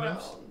talent? laying around?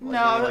 Moves? No,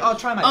 I'll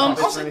try my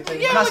best. Also, or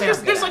anything? yeah, I'm not like, saying I'm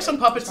good there's at like it. some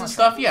puppets and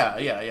stuff. Yeah.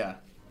 I'm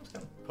just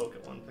gonna poke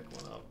at one, pick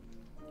one up.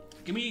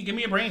 Give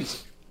me a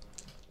brains.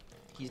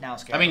 He's now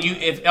scared. I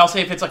mean, I'll say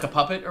if it's like a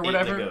puppet or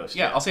whatever. ghost,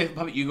 yeah, yeah. I'll say if a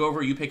puppet, you go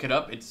over, you pick it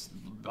up. It's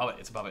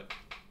a puppet.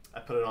 I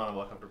put it on and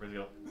walk up to Briggs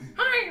and go,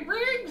 Hi,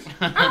 Briggs!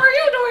 How are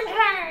you doing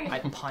today? I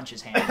punch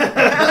his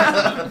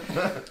hand.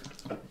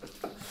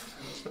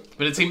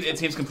 But it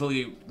seems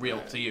completely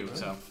real to you,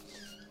 so.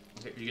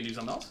 Okay, you can do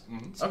something else?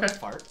 Mm-hmm. Okay.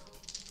 Fart.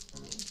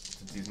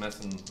 Since he's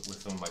messing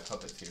with some of my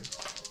puppets here.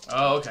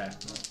 Oh, okay.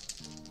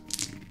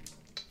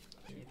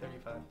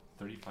 35.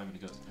 35 and he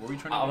goes. What were you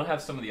trying I'm to gonna do?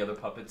 have some of the other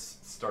puppets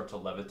start to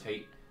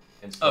levitate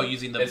and Oh,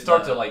 using the- and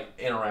start the- to like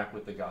interact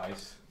with the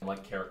guys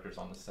like characters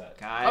on the set.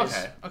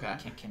 Guys. Okay.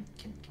 Can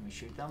we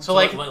shoot them? So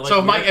like, like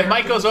so weird if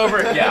Mike goes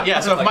over, Yeah.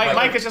 So if Like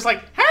Mike is just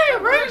like, "Hey,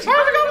 Briggs,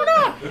 how's it going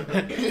on?"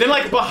 Then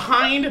like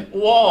behind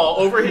wall,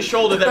 over his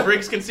shoulder that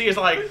Briggs can see is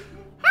like,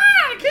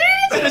 "Hi, kids!"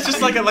 And it's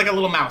just like a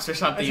little mouse or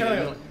something.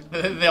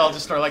 They all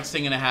just start like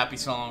singing a happy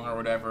song or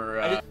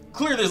whatever.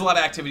 Clearly, there's a lot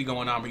of activity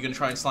going on. Are you gonna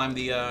try and slime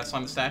the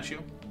statue?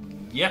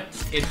 Yeah.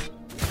 It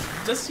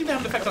does seem to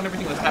have an effect on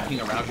everything that's happening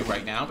around you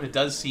right now, but it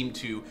does seem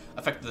to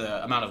affect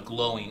the amount of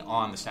glowing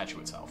on the statue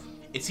itself.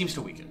 It seems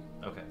to weaken.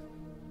 Okay.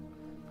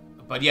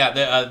 But yeah,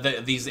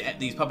 these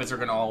puppets are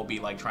gonna all be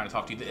like trying to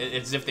talk to you.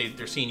 It's as if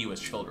they're seeing you as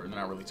children. They're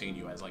not really seeing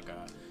you as like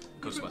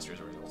Ghostbusters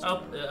or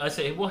I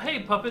say, well, hey,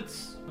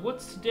 puppets,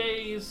 what's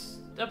today's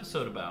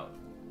episode about?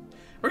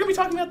 We're gonna be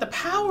talking about the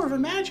power of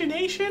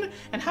imagination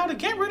and how to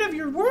get rid of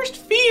your worst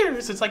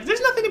fears. It's like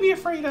there's nothing to be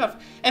afraid of.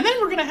 And then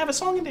we're gonna have a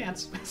song and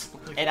dance.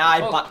 And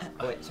I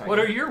wait, sorry. What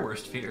are your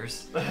worst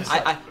fears?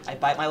 I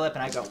bite my lip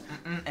and I go,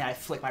 and I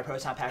flick my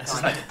proton pack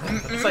on.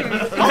 It's like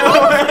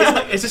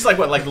it's just like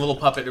what, like a little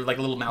puppet or like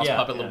a little mouse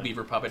puppet, little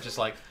beaver puppet, just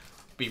like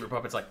beaver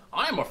puppet's like,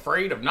 I'm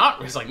afraid of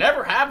not. It's like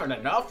never having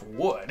enough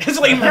wood. It's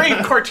like very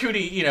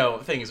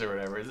cartoony, things or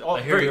whatever. It's all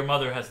I hear your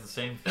mother has the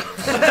same fear.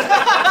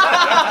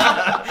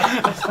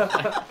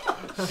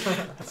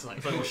 It's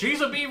like, Well,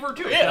 she's a beaver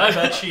too. Yeah, I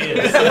bet she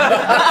is.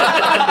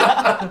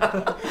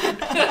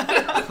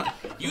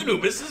 you knew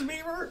Mrs.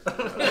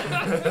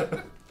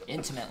 Beaver?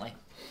 Intimately.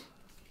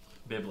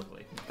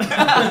 Biblically.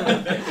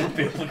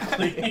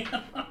 Biblically.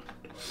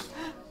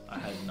 I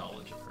had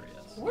knowledge of her,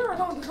 yes. We're a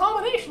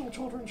non-denominational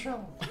children's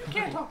show. You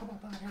can't talk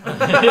about that here.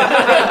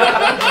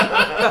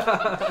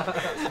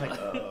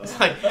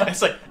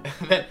 It's like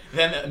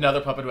then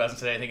another puppet who hasn't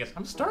said anything goes,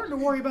 I'm starting to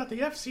worry about the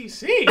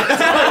FCC.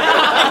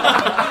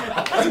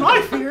 That's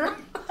my fear.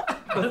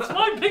 That's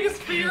my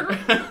biggest fear.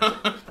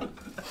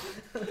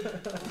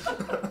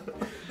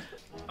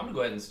 I'm gonna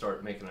go ahead and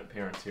start making an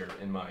appearance here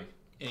in my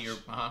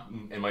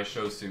in my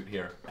show suit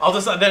here. I'll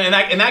just then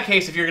in that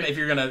case, if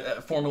you're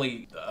gonna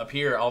formally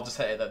appear, I'll just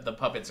say that the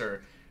puppets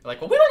are like,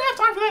 well, we don't have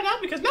time for that now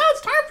because now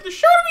it's time for the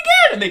show to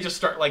begin, and they just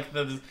start like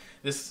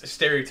this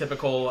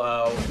stereotypical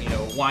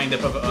wind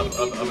up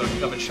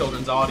of a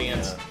children's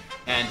audience,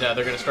 and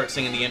they're gonna start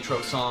singing the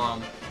intro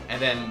song,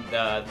 and then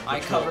I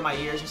cover my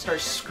ears and start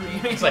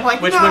screaming. it's like, like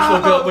which no!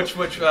 will build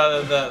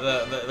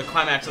the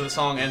climax of the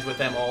song ends with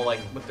them all like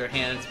with their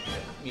hands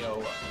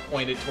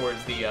pointed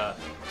towards the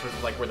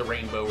towards like where the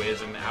rainbow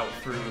is, and out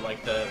through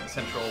like the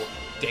central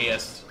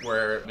dais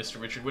where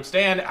Mr. Richard would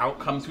stand. Out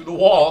come through the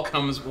wall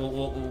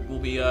will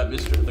be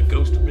the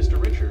ghost of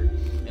Mr. Richard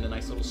in a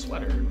nice little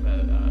sweater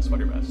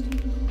vest.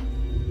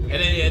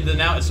 And then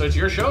now, so it's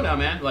your show now,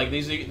 man. Like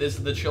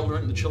the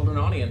children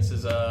audience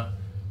is a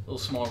little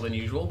smaller than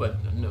usual, but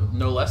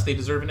no less they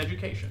deserve an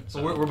education.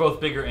 So We're both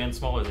bigger and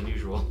smaller than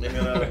usual.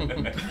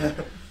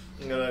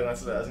 I'm gonna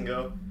glance at that and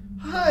go,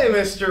 hi,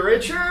 Mr.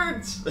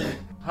 Richards!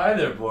 Hi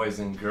there, boys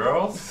and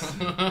girls.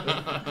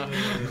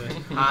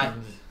 Hi.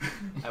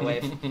 I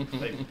wave.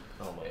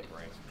 Oh, my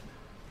brain.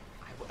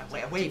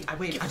 I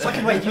wave. I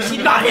fucking wave. You see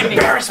me not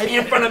embarrass me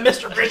in front of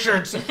Mr.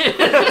 Richards.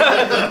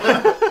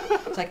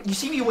 It's like, you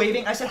see me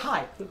waving? I said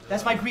hi.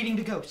 That's my greeting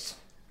to ghosts.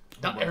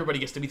 not everybody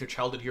gets to meet their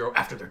childhood hero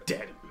after they're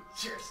dead.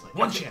 Seriously.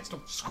 One chance,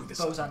 don't screw this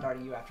up. Boson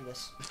darting you after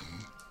this.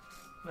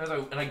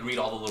 And I greet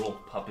all the little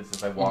puppets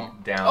as I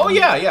walk down. Oh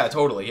yeah,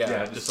 totally, yeah.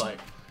 Yeah, just like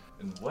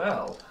And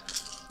well,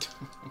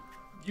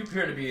 you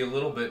appear to be a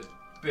little bit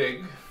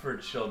big for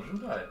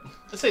children, but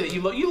let's say that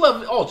you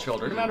love all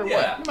children, no matter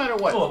Yeah. what, no matter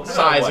what Well, no size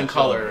matter what and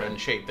color children.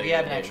 and shape We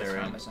have an they're extra in.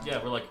 chromosome.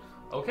 Yeah, we're like,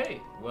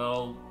 okay,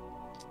 well,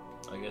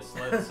 I guess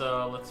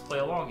let's play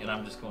along, and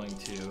I'm just going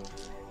to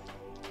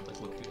like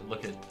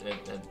look at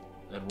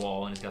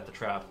Wall, and he's got the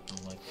trap.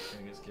 I'm like,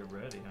 I guess get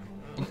ready.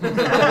 I don't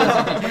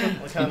know.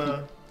 Let's kind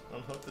of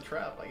unhook the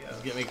trap, I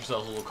guess. Make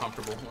yourself a little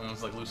comfortable.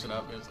 It's like loosen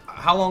up.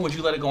 How long would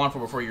you let it go on for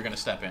before you're gonna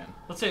step in?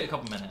 Let's say a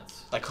couple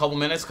minutes, Like a couple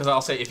minutes, because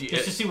I'll say if you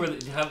just to see where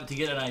to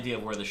get an idea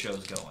of where the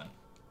show's going.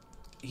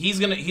 he's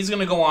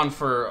gonna go on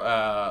for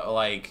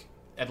like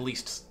at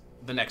least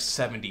the next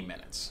 70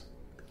 minutes,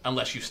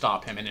 unless you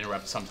stop him and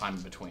interrupt sometime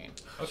in between.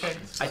 Okay.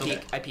 I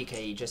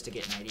PKE just to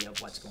get an idea of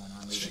what's going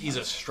on. He's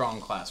a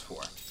strong class 4.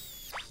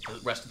 The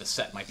rest of the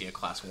set might be a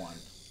class 1.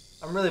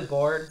 I'm really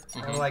bored.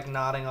 I'm like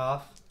nodding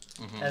off.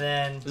 And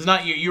then This is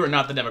not you. You are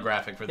not the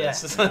demographic for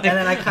this. and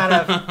then I kind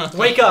of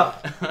wake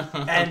up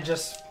and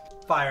just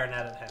fire a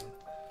net at him.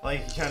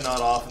 Like, you kind of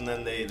nod off, and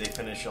then they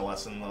finish a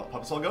lesson, the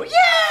puppets all go,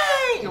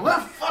 yay! We're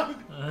fucking...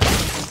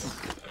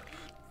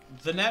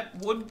 the net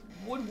would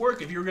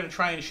work if you were going to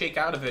try and shake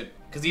out of it,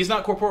 because he's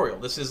not corporeal.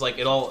 This is like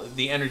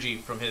the energy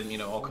from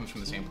him, all comes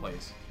from the same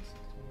place.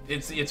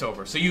 It's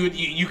over. So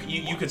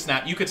you could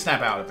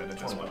snap out of it at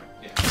this point.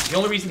 Yeah. The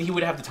only reason he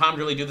would have the time to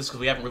really do this because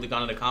we haven't really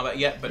gone into combat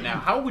yet. But now,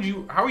 how are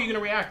you going to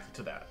react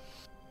to that?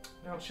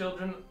 Now,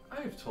 children,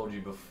 I've told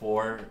you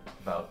before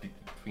about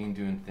between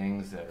doing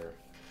things that are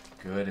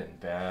good and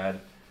bad.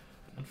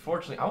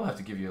 Unfortunately, I'll have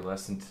to give you a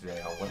lesson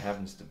today on what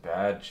happens to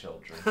bad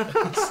children.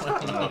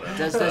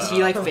 Does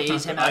he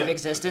phase him out of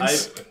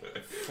existence? I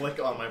flick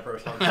on my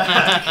proton.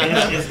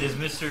 is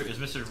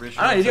Mr. Richards?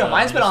 I don't know.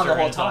 Mine's been on the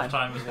whole time.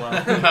 Time as well.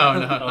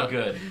 No. Oh,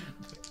 good.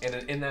 And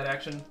in that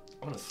action,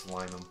 I'm gonna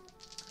slime him.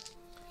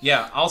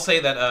 Yeah, I'll say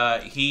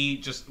that he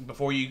just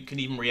before you can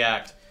even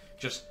react,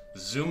 just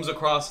zooms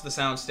across the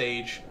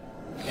soundstage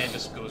and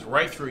just goes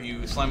right through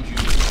you, slams you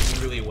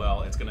really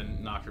well. It's gonna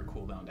knock your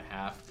cooldown to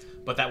half.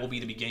 But that will be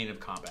the beginning of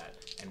combat,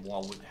 and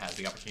Wall has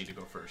the opportunity to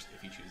go first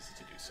if he chooses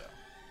to do so.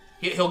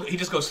 He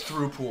just goes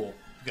through Pool.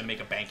 He's gonna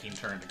make a banking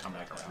turn to come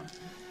back around.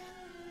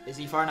 Is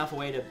he far enough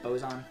away to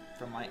boson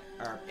from my?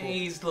 Or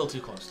he's a little too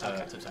close to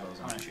boson.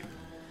 Right.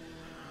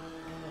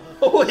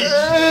 Holy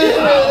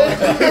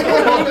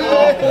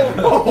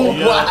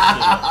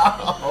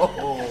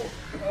Wow!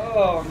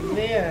 Oh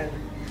man!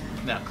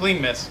 No,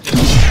 clean miss.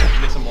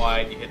 Just miss him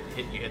wide. You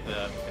hit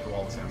the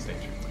wall of the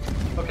soundstage.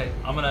 Okay,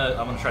 I'm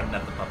gonna try to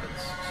net the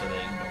puppets so they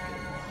don't get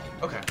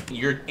involved. Okay,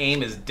 your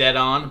aim is dead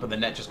on, but the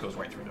net just goes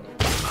right through them.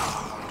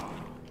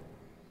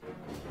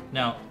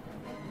 Now,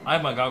 I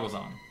have my goggles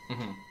on.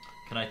 Mm-hmm.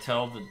 Can I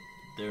tell that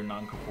they're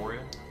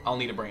non-corporeal? I'll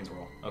need a brains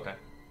roll. Okay.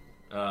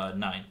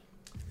 9.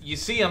 You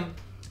see them.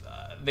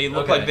 They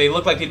look like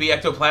they'd be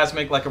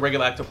ectoplasmic, like a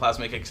regular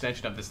ectoplasmic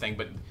extension of this thing.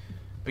 But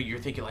you're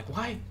thinking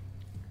why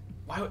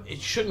it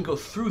shouldn't go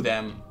through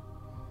them?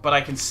 But I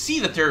can see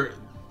that they're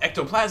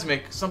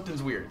ectoplasmic.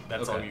 Something's weird.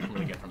 That's all you can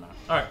really get from that.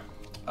 All right.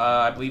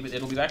 I believe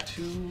it'll be back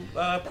to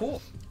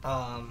Pool.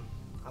 I'm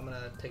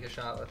gonna take a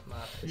shot with my.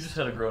 You just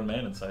had a grown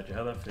man inside you.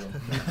 How'd that feel?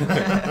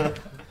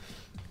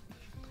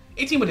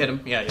 18 would hit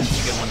him. Yeah. You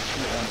get one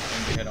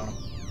hit on him.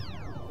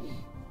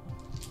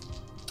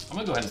 I'm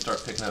gonna go ahead and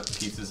start picking up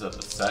pieces of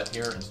the set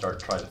here and start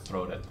trying to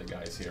throw it at the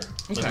guys here.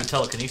 Like your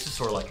telekinesis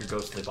or like your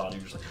ghostly body?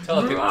 You're just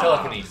like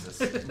Telekinesis.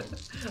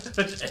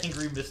 Such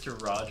angry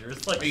Mr.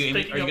 Rogers. Are you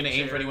going to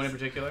aim for anyone in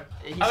particular?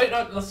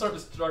 Let's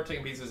start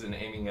taking pieces and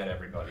aiming at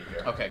everybody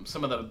here. Okay.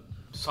 Some of the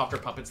softer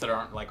puppets that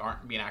aren't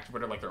being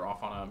activated, like they're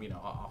off on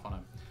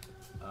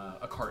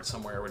a cart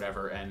somewhere or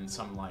whatever, and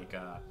some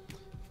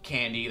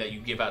candy that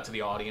you give out to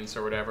the audience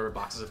or whatever,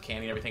 boxes of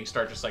candy and everything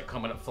start just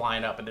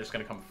flying up, and they're just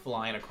going to come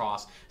flying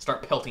across,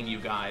 start pelting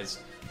you guys.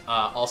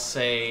 I'll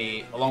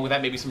say, along with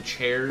that, maybe some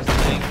chairs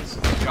and things,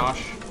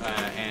 Josh,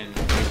 and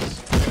you're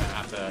just going to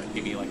have to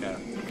give me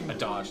a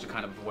dodge to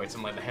kind of avoid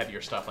some the heavier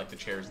stuff like the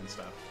chairs and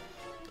stuff.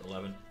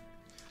 11.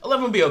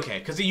 11 would be okay,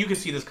 because you can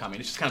see this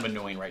coming. It's just kind of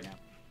annoying right now.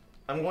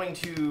 I'm going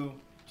to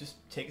just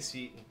take a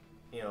seat,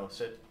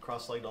 sit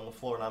cross-legged on the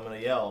floor, and I'm going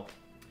to yell,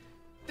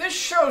 "This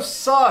show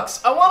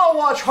sucks! I want to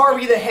watch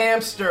Harvey the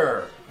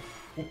Hamster!"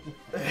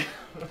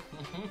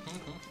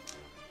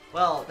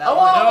 Well, I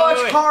want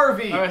to watch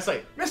Harvey! All right,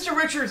 say, Mr.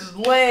 Richards is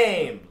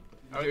lame!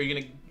 are you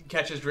going to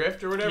catch his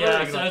drift or whatever? Yeah,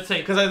 I'd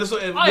say, because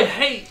I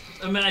hate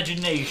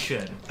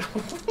imagination.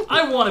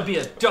 I want to be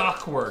a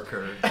dock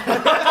worker.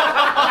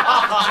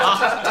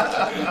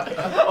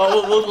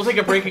 We'll take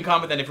a break in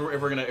combat then if you're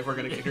gonna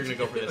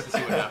go for this to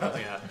see what happens.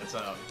 Yeah, it's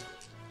I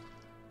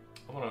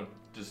want to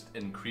just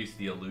increase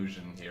the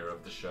illusion here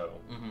of the show.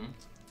 Mm-hmm.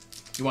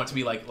 You want it to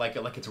be like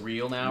it's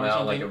real now or No,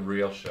 something? like a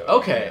real show.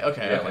 Okay.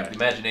 Like the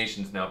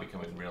imagination's now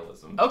becoming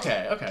realism.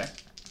 Okay.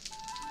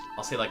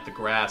 I'll say the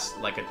grass,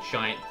 like a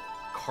giant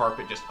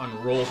carpet, just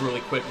unrolls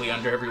really quickly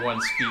under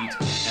everyone's feet,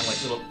 and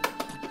little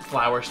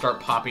flowers start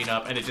popping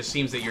up, and it just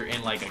seems that you're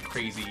in a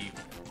crazy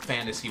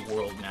fantasy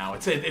world now.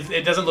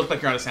 It doesn't look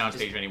like you're on a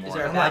soundstage anymore.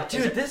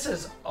 Dude, this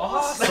is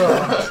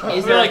awesome.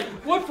 Is there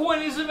what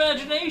point is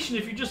imagination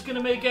if you're just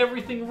gonna make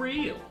everything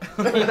real?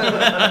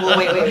 Well,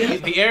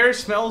 wait. The air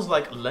smells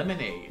like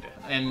lemonade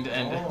and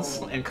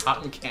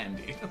cotton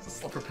candy.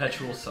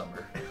 Perpetual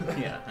summer.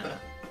 Yeah.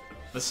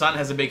 The sun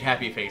has a big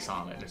happy face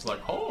on it. It's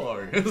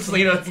It's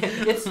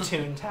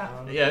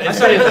Toontown. Yeah,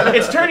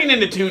 it's turning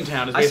into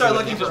Toontown. I start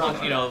looking for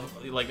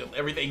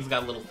everything's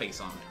got a little face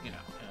on it.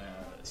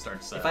 It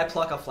starts. If I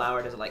pluck a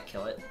flower, does it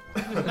kill it?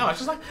 No, it's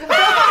just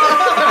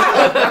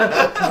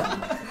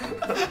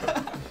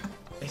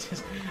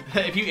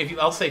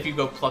if you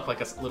go pluck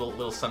a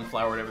little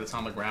sunflower, whatever that's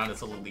on the ground,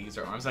 its little leaves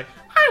or arms, I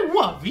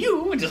love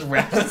you, and just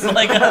wraps it and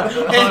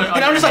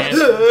I'm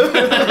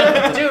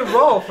just dude,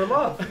 roll for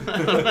love. Dude, no,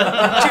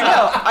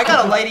 I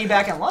got a lady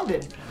back in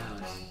London.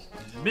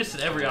 You're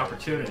missing every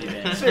opportunity,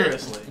 man.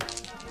 Seriously.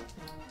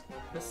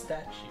 The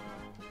statue.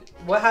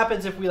 What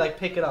happens if we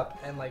pick it up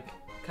and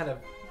kind of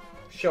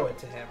show it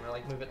to him or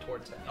move it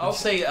towards him? I'll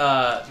say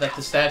that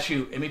the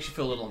statue, it makes you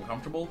feel a little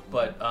uncomfortable,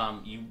 but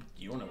you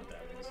don't know what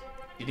that is.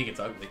 You think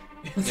it's ugly.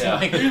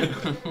 Yeah.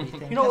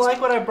 You don't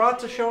like what I brought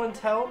to show and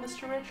tell,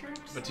 Mr.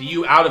 Richards? But to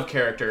you, out of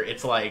character,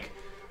 it's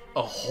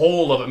a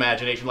hole of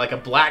imagination, like a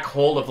black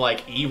hole of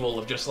like evil,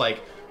 of just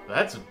like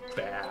that's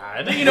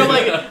bad. You know,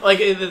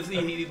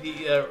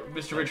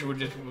 Mr. Richard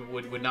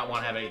would not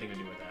want to have anything to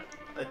do with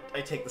that.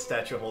 I take the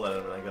statue, hold at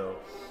him, and I go,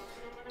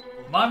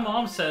 My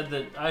mom said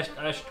that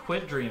I should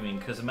quit dreaming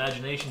because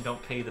imagination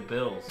don't pay the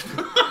bills.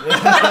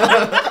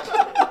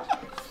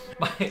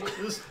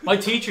 My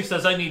teacher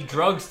says I need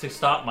drugs to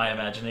stop my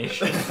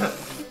imagination.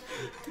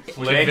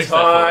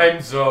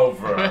 Playtime's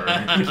over.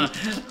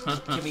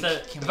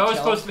 If I was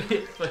supposed to be,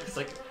 it's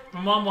like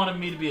my mom wanted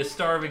me to be a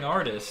starving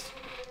artist.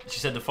 She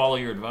said to follow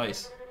your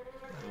advice.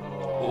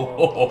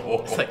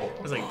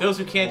 It's like those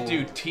who can't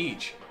do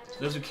teach.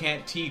 Those who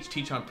can't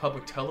teach on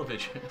public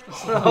television.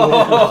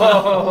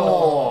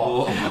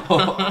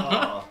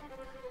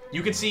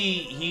 You can see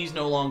he's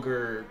no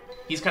longer.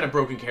 He's kind of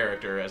broken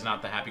character as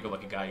not the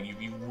happy-go-lucky guy.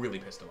 You really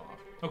pissed him off.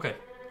 Okay.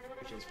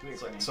 Which is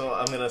weird. so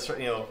I'm gonna start.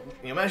 The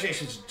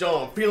imagination's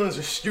dumb, feelings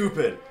are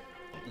stupid,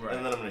 Right.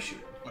 and then I'm gonna shoot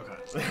him. Okay.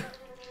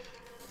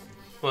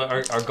 Well,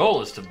 our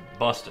goal is to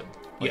bust him.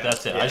 Like, Yeah.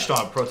 that's it. I just don't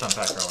have a proton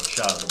packer. I would have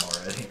shot at him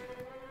already.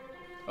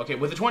 Okay,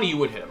 with the 20 you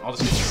would hit him. I'll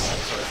just hit you.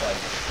 So it's like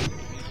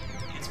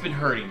it's been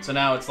hurting. So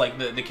now it's like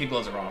the kid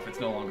gloves are off. It's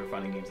no longer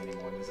fun and games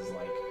anymore. This is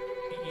like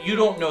you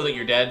don't know that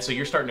you're dead, so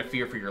you're starting to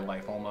fear for your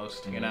life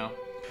almost. You know.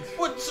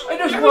 I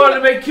just wanted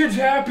to make kids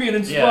happy and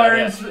inspire,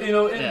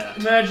 Yeah.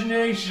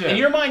 imagination. In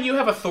your mind, you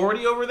have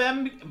authority over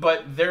them,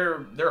 but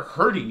they're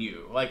hurting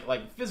you, like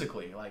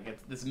physically, like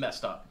it's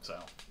messed up. So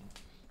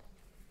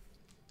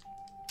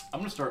I'm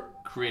gonna start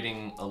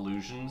creating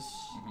illusions.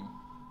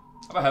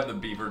 How about have the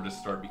beaver just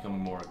start becoming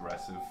more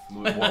aggressive, a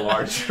little bit more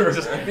larger?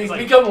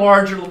 Become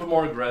larger, a little bit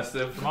more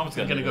aggressive. Mom's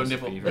gonna go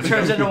nibble. It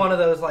turns into one of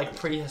those like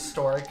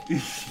prehistoric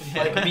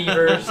like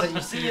beavers that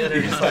you see that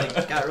are just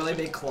like Got really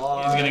big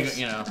claws. he's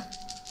gonna go,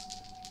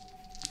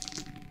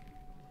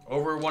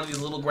 over one of these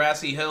little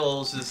grassy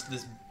hills,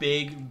 this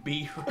big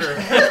beaver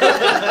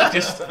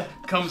just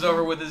comes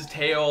over with his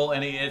tail,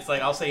 and it's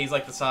like I'll say he's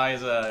like the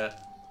size of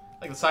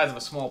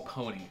a small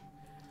pony.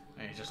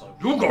 And he's just like,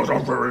 you guys are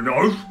very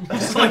nice.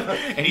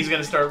 And he's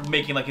gonna start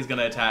making like he's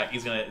gonna attack.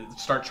 He's gonna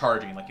start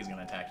charging like he's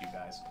gonna attack you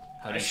guys.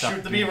 How do I you stop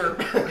shoot the beaver.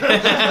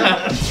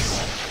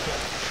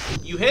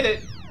 You hit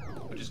it,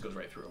 it just goes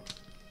right through him.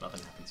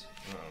 Nothing happens.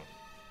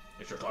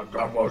 It's just like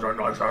that wasn't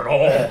nice at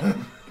all.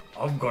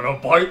 I'm gonna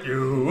bite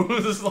you.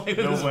 This is like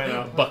No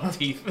bueno. buck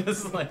teeth.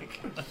 This is like.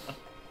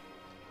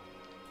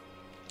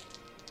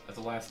 As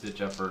a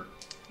last-ditch effort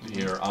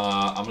here,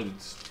 I'm gonna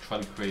try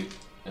to create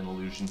an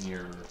illusion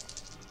here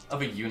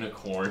of a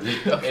unicorn.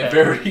 Okay. A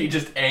very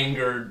just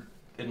angered,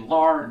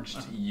 enlarged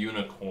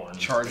unicorn.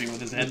 Charging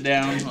with his head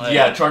down.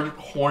 Yeah,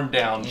 horn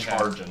down,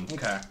 charging.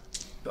 Okay.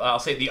 I'll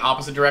say the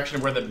opposite direction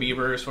of where the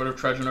beaver is sort of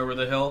trudging over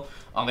the hill.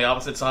 On the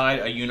opposite side,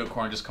 a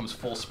unicorn just comes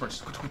full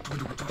sprint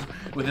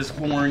with his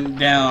horn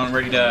down,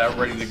 ready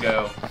to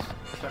go.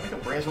 Can I make a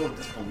brains roll to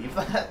disbelieve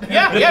that?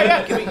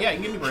 Yeah. You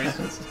can give me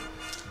brains.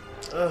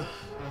 Oh,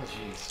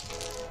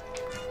 jeez.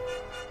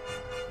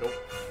 Nope.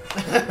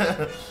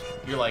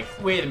 You're like,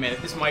 wait a minute,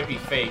 this might be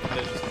fake.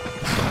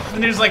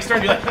 And they're just like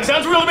starting to be like,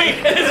 sounds real to me.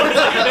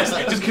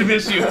 Just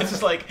convince you. It's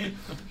just like.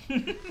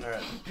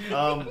 Alright.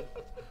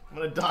 I'm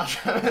gonna dodge.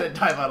 I'm gonna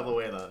dive out of the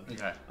way then.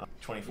 Okay.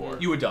 24.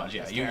 You would dodge,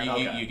 yeah.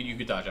 Okay. You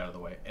could dodge out of the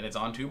way, and it's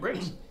on 2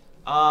 bricks.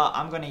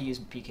 I'm gonna use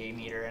PK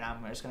meter, and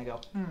I'm just gonna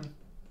go.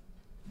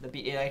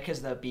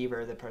 Because the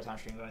beaver, the proton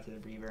stream going through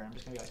the beaver. I'm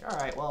just gonna be like, all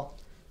right, well,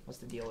 what's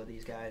the deal with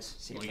these guys?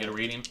 See Will if you get a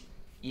reading?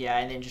 Yeah,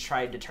 and then just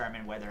try to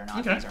determine whether or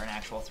not Okay. these are an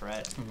actual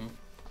threat. It's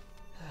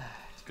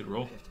a good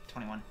roll.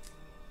 21.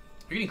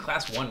 You're getting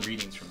class 1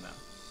 readings from them.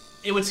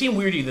 It would seem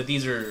weird to you that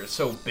these are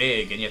so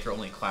big, and yet they're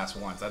only class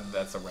 1s.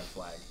 That's a red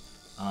flag.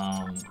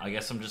 I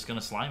guess I'm just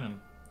gonna slime him.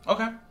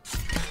 Okay.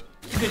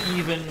 Good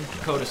even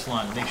coat of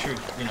slime. Make sure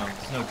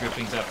there's no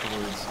drippings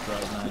afterwards.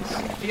 Dries nice.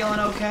 Feeling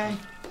okay?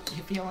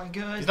 You feeling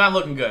good? He's not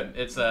looking good.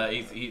 It's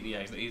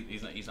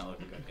he's not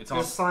looking good. It's on.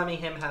 does sliming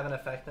him have an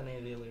effect on any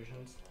of the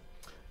illusions?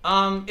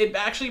 It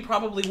actually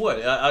probably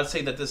would. I'd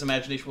say that this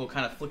imagination will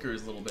kind of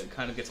flickers a little bit.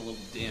 Kind of gets a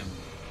little dim.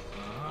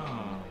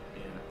 Oh.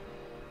 Yeah.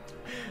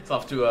 It's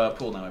off to a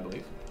pool now, I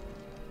believe.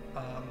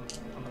 I'm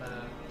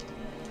gonna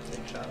take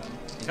a shot at him.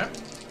 Okay.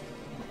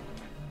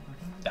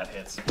 That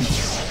hits.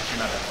 You're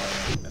not that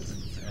far away.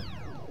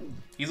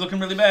 He's looking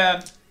really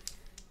bad.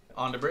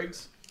 On to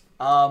Briggs.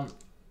 I'm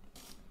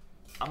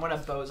gonna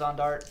boson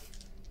dart,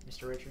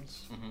 Mr.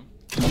 Richards.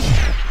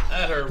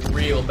 That hurt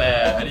real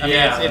bad. I mean,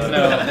 it's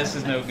no. This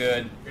is no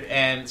good.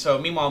 And so,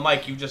 meanwhile,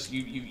 Mike, you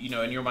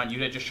know, in your mind, you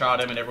had just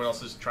shot him, and everyone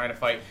else is trying to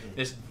fight.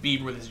 This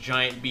beaver with his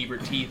giant beaver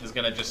teeth is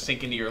gonna just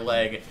sink into your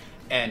leg,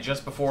 and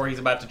just before he's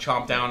about to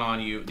chomp down on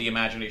you, the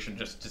imagination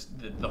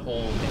the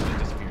whole thing just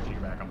disappears, and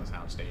you're back on the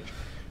sound stage.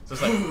 So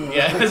it's like,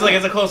 yeah,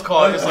 it's a close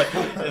call. It's like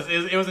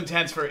it was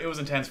intense for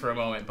a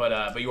moment,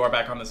 but you are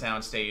back on the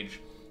sound stage.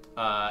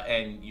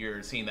 And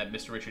you're seeing that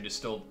Mr. Richard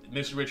is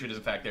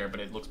in fact there, but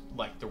it looks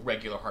like the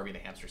regular Harvey the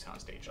Hamster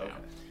soundstage now.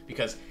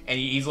 Because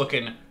he's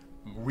looking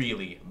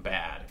really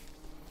bad.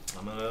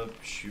 I'm gonna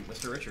shoot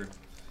Mr. Richard.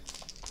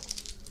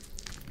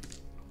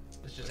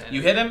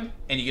 You hit him,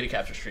 and you get a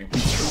capture stream.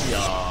 Yes,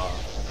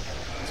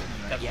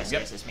 Yep.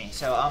 yes, it's me.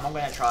 So I'm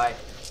going to try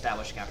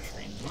establish capture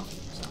stream.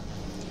 So.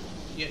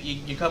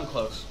 You come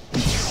close,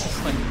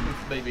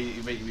 but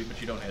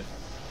you don't hit.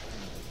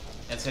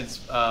 And since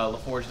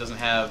LaForge doesn't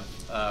have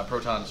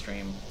proton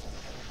stream,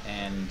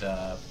 and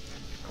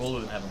Cole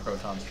doesn't have a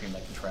proton stream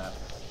that can trap,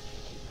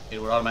 it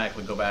would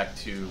automatically go back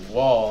to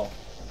Wall.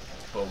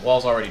 But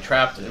Wall's already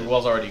trapped.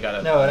 Wall's already got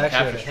a No, it actually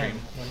capture would stream. him.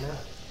 Wouldn't it?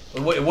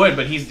 It would,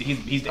 but he's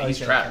gonna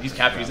trapped. He's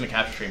captured. He's in a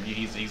capture stream.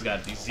 He's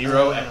got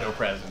 0 and no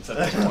presence at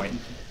this point.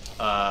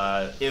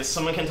 If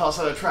someone can toss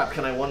out a trap,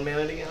 can I one-man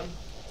it again?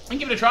 I can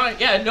give it a try.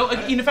 Yeah, no.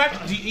 In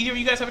fact, do either of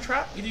you guys have a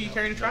trap? Either of you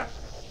carrying a trap?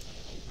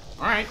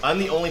 All right. I'm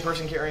the only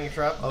person carrying a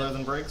trap other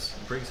than Briggs.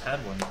 Briggs had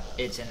one.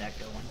 It's an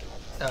Ecto one.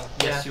 Oh,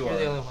 Yes, yeah, you you're are.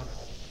 the only one.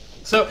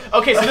 So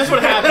okay, so this is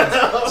what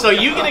happens. So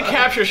you get a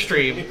capture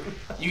stream.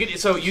 You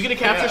get a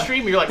capture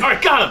stream. And you're like, all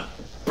right, got him.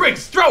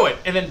 Briggs, throw it,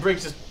 and then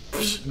Briggs just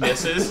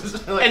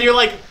misses, and you're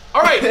like,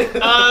 all right,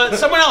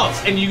 someone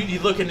else. And you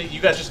look and you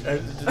guys just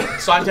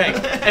slime tank,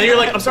 and you're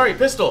like, I'm sorry,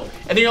 pistol.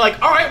 And then you're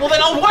like, all right, well then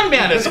I'll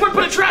one-man it. Someone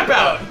put a trap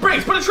out.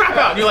 Briggs, put a trap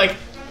out. And you're like,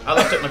 I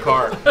left it in the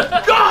car.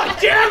 God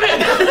damn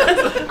it!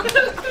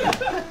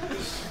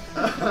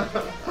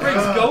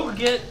 Briggs, go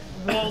get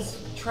Wall's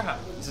trap.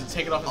 So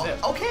take it off his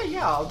hip. Okay,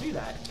 yeah, I'll do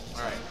that.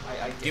 All right.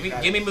 I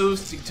Give me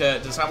moves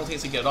to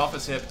simultaneously get it off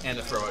his hip and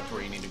to throw it to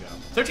where you need to go.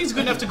 13's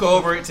good enough to go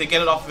over it, to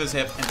get it off of his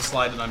hip and to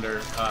slide it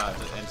under.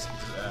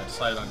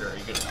 Slide it under. Are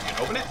you gonna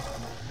open it?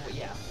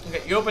 Yeah.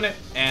 Okay, you open it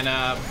and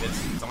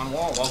it's on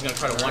Wall. Wall's gonna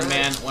try to one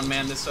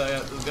man this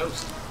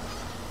ghost.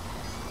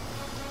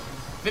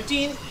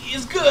 15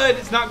 is good.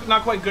 It's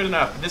not quite good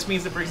enough. This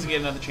means that Briggs will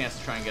get another chance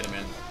to try and get him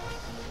in.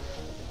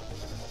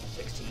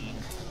 16,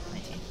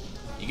 19.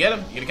 You get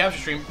him. You get a capture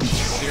stream.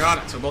 So you're on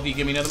it. So both of you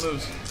give me another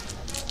moves.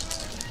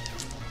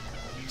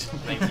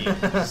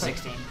 19.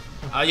 16.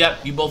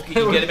 Yep. You both you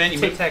get him in. You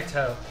move.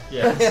 Tic-tac-toe.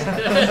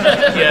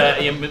 Yeah,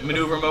 you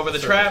maneuver him over the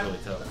trap. Really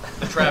tough.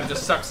 The trap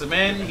just sucks him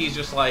in. He's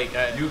just like,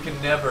 You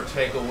can never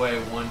take away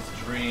one's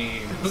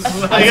dreams.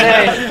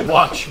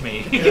 Watch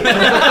me.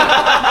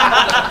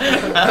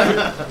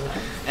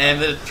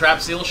 and the trap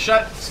seal's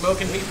shut,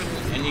 smoking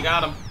beeping, and you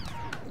got him.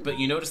 But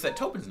you notice that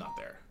Tobin's not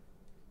there.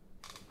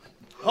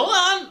 Hold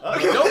on!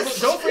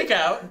 Don't freak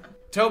out.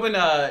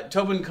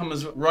 Tobin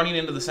comes running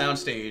into the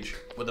soundstage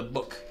with a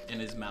book in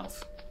his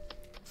mouth.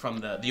 From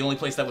the only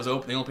place that was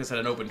open, the only place that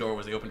had an open door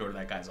was the open door to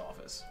that guy's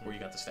office, where you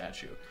got the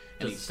statue.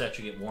 And Does the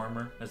statue get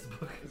warmer as the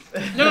book?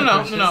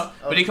 No.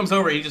 But he comes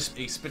over, he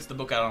spits the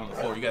book out on the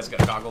floor. You guys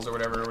got goggles or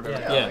whatever.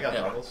 Yeah, I got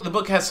goggles. The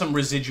book has some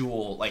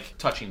residual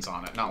touchings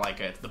on it, not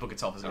like the book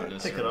itself is not Pick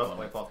necessarily. it up,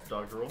 wipe off the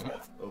dog drool,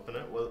 open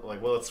it.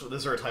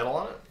 Is there a title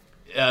on it?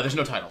 There's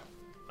no title.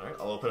 All right,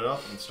 I'll open it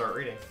up and start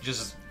reading.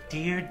 Just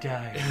Dear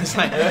Diary. it's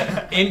like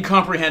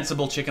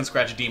incomprehensible chicken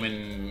scratch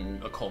demon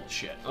occult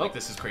shit. Like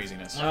this is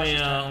craziness.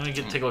 Let me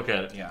take a look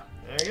at it. Yeah.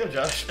 There you go,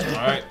 Josh. All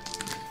right.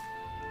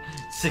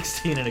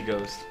 16 and a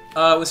ghost.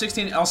 With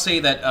 16, I'll say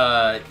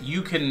that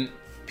you can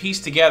piece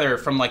together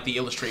from the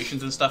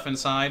illustrations and stuff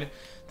inside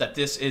that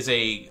this is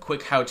a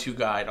quick how-to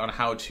guide on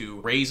how to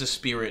raise a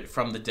spirit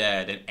from the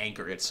dead and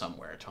anchor it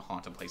somewhere to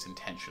haunt a place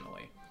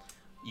intentionally.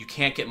 You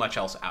can't get much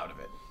else out of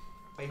it.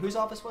 Wait, whose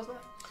office was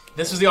that?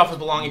 This is the office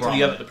belonging to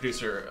the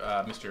producer,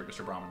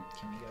 Mr. Brahman.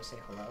 Can we go say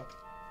hello?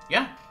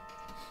 Yeah.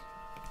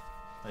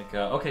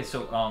 Okay,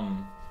 so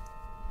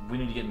we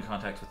need to get in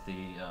contact with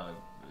the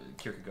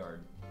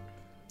Kierkegaard.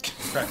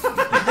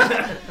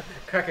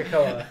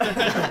 Krakatoa.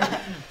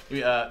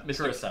 Mr.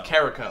 Kurosawa.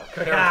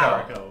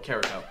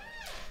 Carico.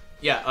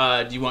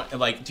 Yeah. Do you want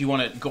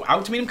to go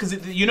out to meet him?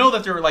 Because you know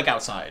that they're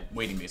outside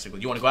waiting. Basically,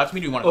 do you want to go out to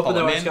meet him? Do you want to Open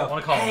call the him in? door. I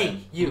want to call Hey, him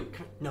in. you.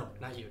 No,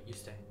 not you. You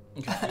stay.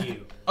 Okay.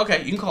 You.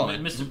 Okay, you can call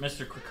him in.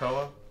 Mr.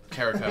 Krakoa?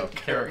 Carico.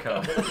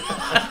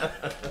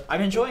 Carico.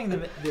 I'm enjoying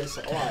this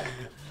a lot.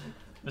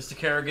 Mr.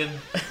 Kerrigan,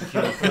 if you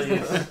will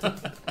please.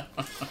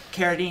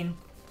 Carradine.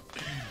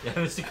 Yeah,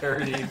 Mr.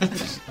 Kerrigan.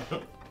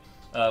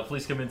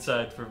 Please come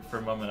inside for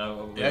a moment. I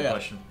have a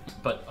question.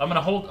 But I'm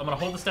gonna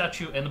hold the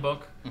statue and the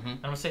book, and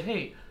I'm gonna say,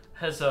 hey,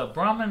 has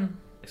Brahman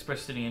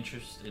expressed any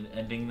interest in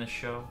ending this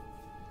show?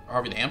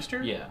 Harvey the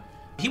Hamster? Yeah.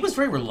 He was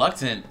very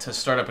reluctant to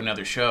start up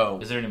another show.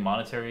 Is there any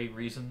monetary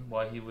reason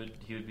why he would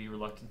be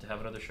reluctant to have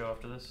another show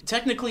after this?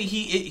 Technically,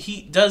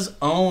 he does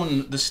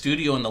own the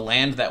studio and the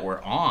land that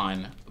we're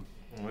on.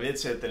 We had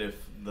said that if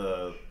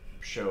the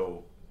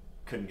show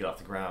couldn't get off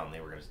the ground,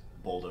 they were going to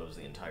bulldoze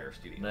the entire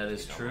studio. That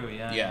is true.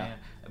 Yeah. Yeah.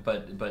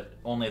 But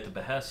only at the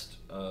behest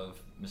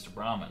of Mr.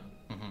 Brahman.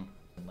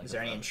 Mm-hmm. Is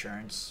there any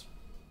insurance?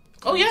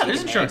 Oh yeah, He there's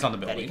can insurance make- on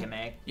the that building. he can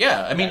make?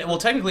 Yeah, I mean, well,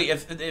 technically,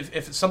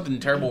 if something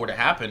terrible were to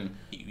happen,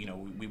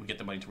 we would get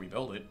the money to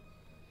rebuild it.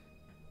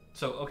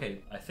 So okay,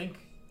 I think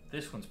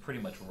this one's pretty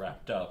much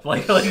wrapped up.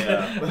 We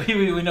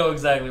know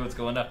exactly what's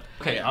going on.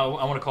 Okay, I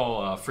want to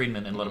call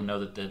Friedman and let him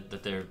know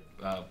that there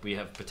we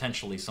have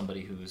potentially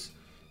somebody who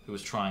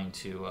is trying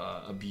to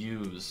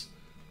abuse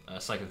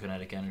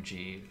psychokinetic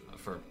energy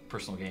for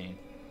personal gain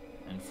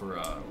and for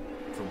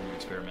weird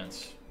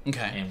experiments.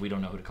 Okay. And we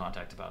don't know who to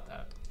contact about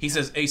that. He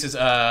says,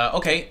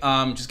 okay,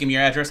 just give me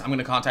your address. I'm going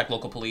to contact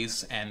local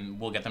police, and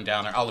we'll get them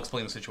down there. I'll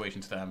explain the situation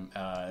to them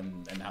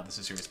and how this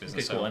is serious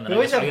business. Okay, cool. And We then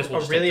always I have guess we'll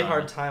a just really take time.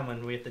 hard time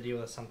when we have to deal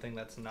with something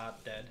that's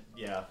not dead.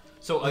 Yeah.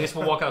 So I guess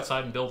we'll walk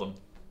outside and build them.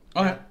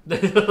 Okay.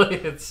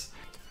 It's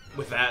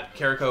With that,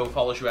 Kariko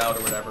follows you out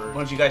or whatever.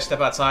 Once you guys step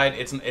outside,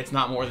 it's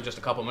not more than just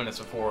a couple minutes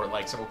before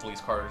like several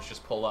police cars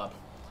just pull up,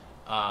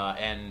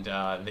 and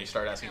they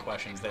start asking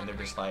questions. Then they're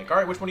just like, "All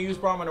right, which one do you use,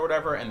 Brahman or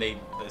whatever?" And they,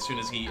 as soon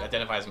as he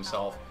identifies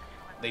himself,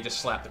 they just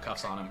slap the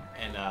cuffs on him,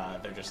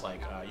 and they're just like,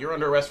 "You're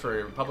under arrest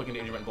for public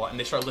endangerment." And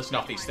they start listing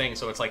off these things.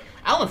 So it's like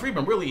Alan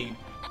Friedman really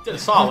did a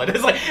solid.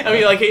 It's like, I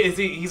mean, like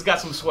he's got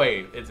some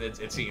sway.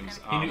 It seems.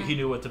 he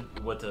knew what to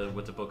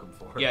book him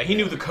for. Yeah, he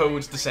knew the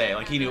codes to say,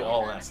 like he knew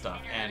all that stuff,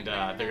 and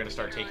they're gonna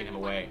start taking him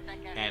away.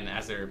 And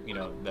as they're,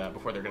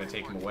 before they're gonna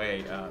take him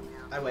away,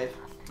 I wave.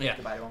 yeah,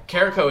 Goodbye to him.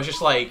 Kariko is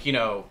just like,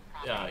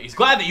 he's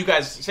glad that you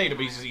guys saved him,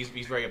 but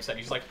he's very upset.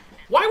 He's like,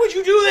 why would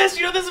you do this?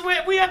 This is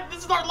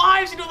this is our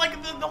lives.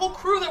 Like the whole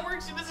crew that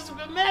works. This is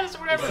madness or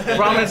whatever.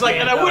 Brahman's like,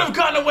 and I would have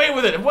gotten away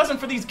with it if it wasn't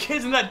for these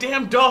kids and that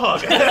damn dog.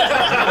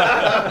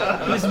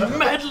 These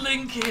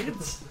meddling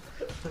kids.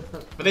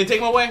 But they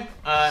take him away,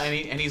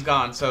 and he's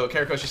gone. So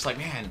Kariko's just like,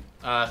 man,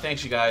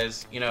 thanks you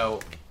guys.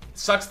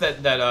 Sucks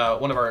that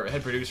one of our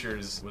head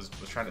producers was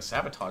trying to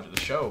sabotage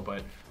the show,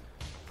 but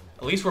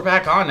at least we're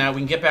back on now. We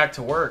can get back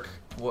to work.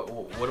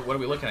 What are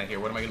we looking at here?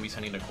 What am I going to be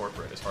sending to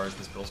corporate as far as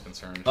this bill's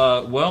concerned?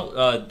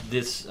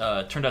 This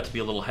turned out to be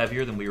a little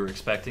heavier than we were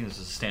expecting. This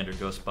is a standard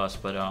ghost bus,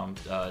 but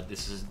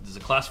this is a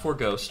class 4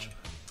 ghost,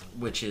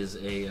 which is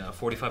a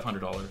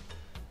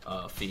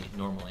 $4,500 fee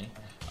normally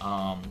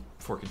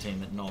for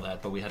containment and all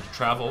that. But we had to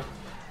travel,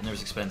 and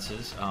there's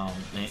expenses,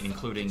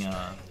 including,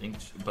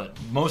 but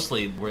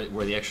mostly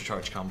where the extra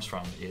charge comes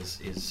from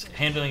is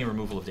handling and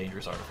removal of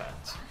dangerous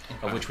artifacts,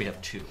 of which we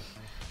have 2.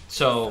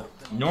 So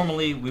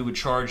normally we would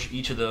charge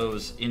each of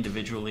those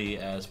individually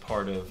as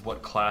part of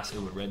what class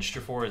it would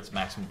register for, its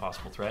maximum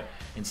possible threat.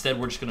 Instead,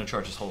 we're just going to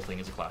charge this whole thing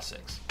as a class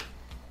 6.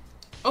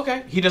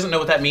 Okay, he doesn't know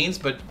what that means,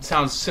 but it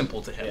sounds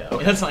simple to him.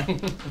 Yeah. That's like,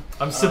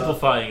 I'm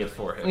simplifying it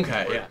for him.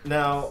 okay, yeah.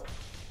 Now,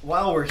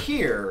 while we're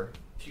here,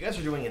 if you guys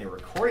are doing any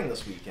recording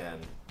this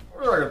weekend,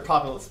 or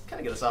probably let's kind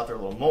of get this out there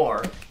a little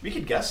more, we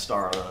could guest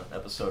star on an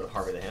episode of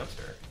Harvey the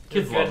Hamster.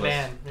 You're Kids a good love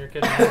man. us. You're a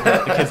good man.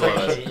 The kids love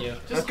us. Appreciate you.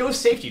 Just go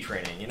safety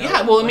training,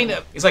 Yeah, well, I mean,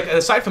 it's like,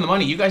 aside from the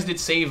money, you guys did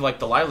save, like,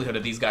 the livelihood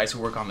of these guys who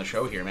work on the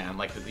show here, man.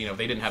 Like, they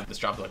didn't have this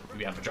job, like,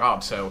 we have a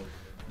job, so,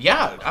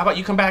 yeah, how about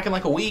you come back in,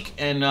 like, a week,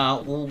 and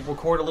we'll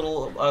record a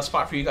little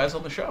spot for you guys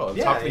on the show.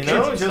 Yeah, Talk to the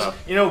kids and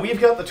stuff.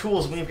 we've got the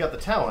tools, we've got the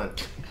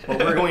talent, but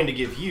we're going to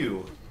give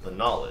you the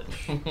knowledge.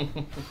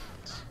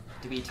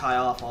 Do we tie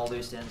off all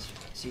loose ends?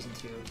 Season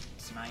 2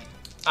 tonight.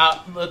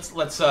 Let's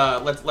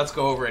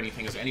go over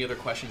anything. Is there any other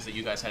questions that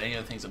you guys had? Any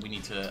other things that we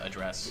need to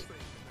address?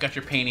 Got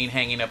your painting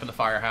hanging up in the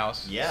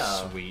firehouse. Yeah.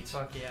 Sweet.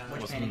 Fuck yeah.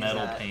 Which What's the painting is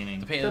metal that? painting?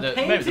 The painting. the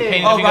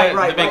Oh, you guys-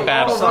 right, the big right.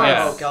 battle. Sorry.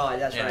 Yeah. Oh god,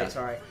 that's Yeah. right.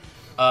 Sorry.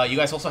 You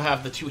guys also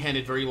have the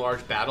two-handed, very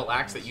large battle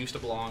axe that used to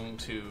belong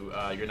to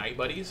your knight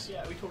buddies.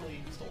 Yeah, we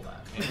totally stole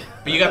that.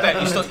 But you got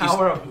that. You still,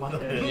 Tower of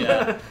London.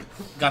 yeah,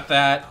 got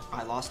that.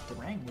 I lost the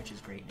ring, which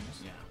is great news.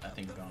 Yeah, that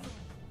thing's gone.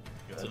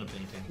 It's in a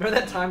painting. Remember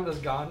that time was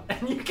gone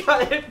and you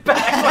got it back?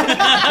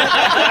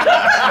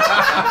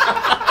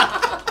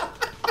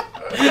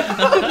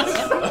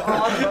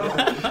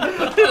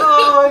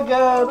 Oh my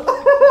god.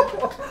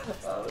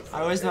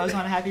 I was the most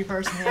unhappy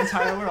person in the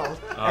entire world.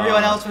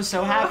 Everyone else was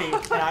so happy,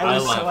 and I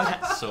was so unhappy.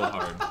 laughed so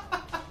hard.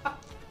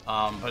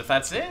 But if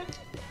that's it,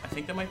 I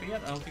think that might be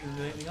it. I don't think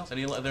there's anything else.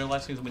 Any other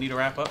last things that we need to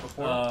wrap up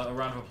before? A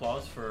round of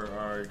applause for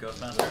our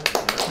Ghostmaster.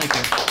 Thank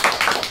you.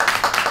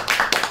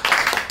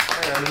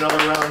 And another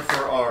round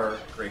for our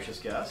gracious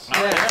guest.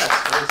 Very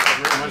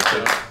much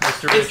so.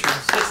 Mr.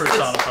 Richards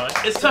personified.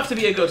 It's tough to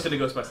be a ghost in a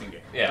ghostbusting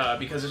game. Yeah.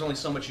 Because there's only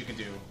so much you can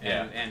do.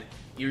 Yeah. And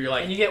you're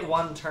like, And you get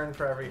one turn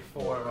for every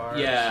 4 of ours.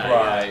 yeah.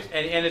 Right.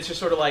 And it's just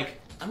sort of like,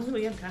 I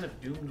really am kind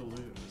of doomed to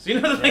lose. You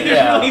know, like,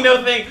 Yeah. there's really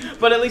no thing.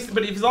 But at least,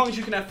 as long as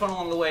you can have fun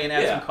along the way and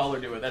add Yeah. some color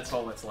to it, that's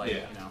all it's like, Yeah.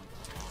 you know.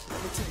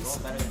 You're all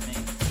better than me.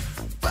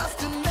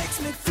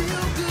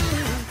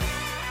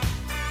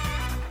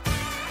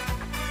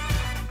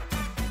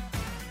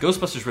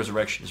 Ghostbusters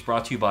Resurrection is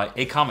brought to you by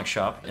A Comic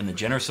Shop and the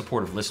generous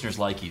support of listeners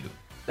like you.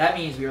 That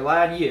means we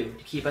rely on you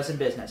to keep us in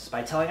business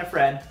by telling a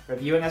friend,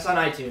 reviewing us on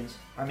iTunes,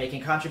 or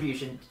making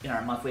contribution in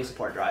our monthly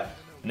support drive.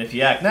 And if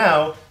you act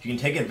now, you can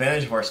take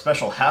advantage of our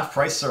special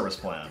half-price service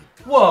plan.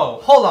 Whoa,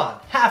 hold on.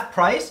 Half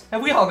price?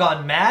 Have we all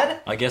gone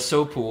mad? I guess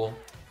so, Pool.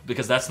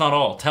 Because that's not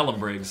all. Tell them,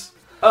 Briggs.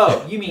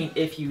 Oh, you mean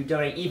if you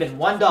donate even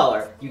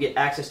 $1, you get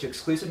access to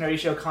exclusive Nerdy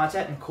Show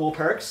content and cool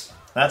perks?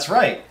 That's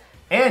right.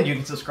 And you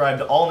can subscribe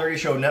to all Nerdy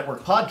Show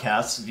Network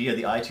podcasts via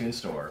the iTunes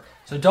Store.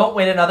 So don't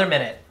wait another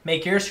minute.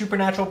 Make your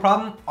supernatural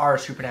problem our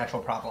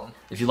supernatural problem.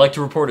 If you'd like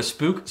to report a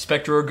spook,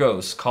 specter, or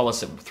ghost, call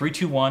us at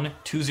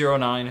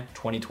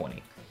 321-209-2020.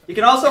 You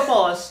can also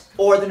follow us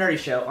or The Nerdy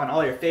Show on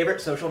all your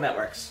favorite social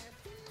networks.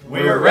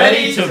 We're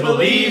ready to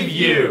believe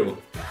you.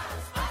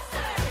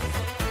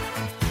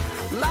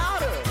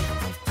 Louder.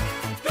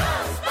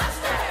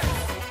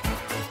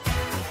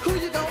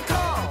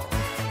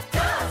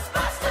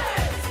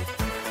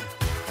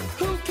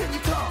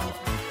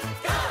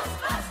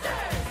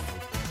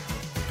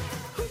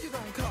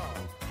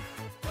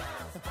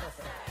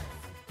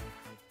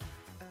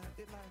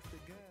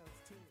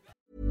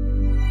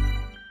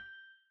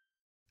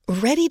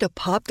 Ready to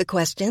pop the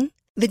question?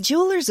 The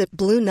jewelers at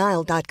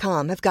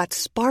BlueNile.com have got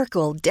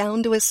sparkle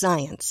down to a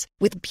science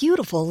with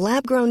beautiful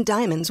lab-grown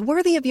diamonds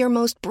worthy of your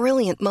most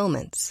brilliant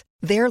moments.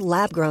 Their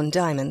lab-grown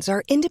diamonds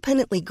are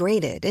independently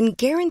graded and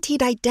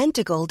guaranteed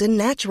identical to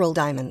natural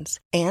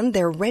diamonds, and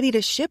they're ready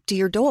to ship to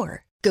your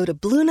door. Go to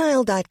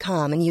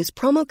BlueNile.com and use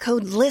promo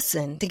code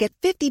LISTEN to get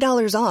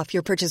 $50 off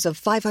your purchase of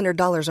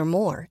 $500 or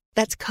more.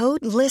 That's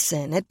code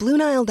LISTEN at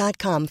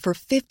BlueNile.com for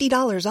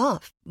 $50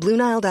 off.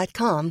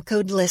 BlueNile.com,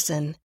 code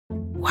LISTEN.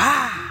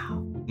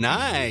 Wow.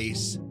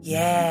 Nice.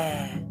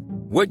 Yeah.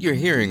 What you're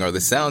hearing are the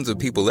sounds of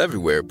people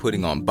everywhere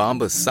putting on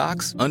Bombas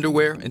socks,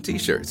 underwear, and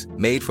T-shirts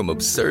made from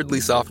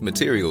absurdly soft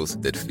materials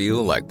that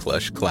feel like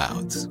plush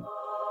clouds.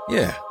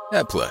 Yeah,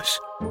 that plush.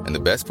 And the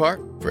best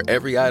part? For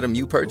every item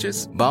you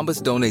purchase,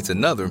 Bombas donates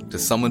another to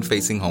someone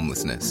facing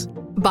homelessness.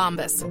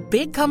 Bombas.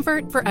 Big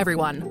comfort for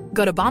everyone.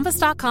 Go to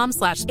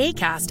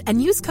bombas.com/ACAST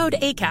and use code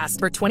ACAST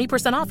for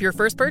 20% off your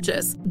first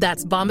purchase.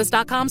 That's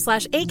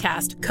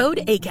bombas.com/ACAST. Code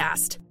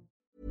ACAST.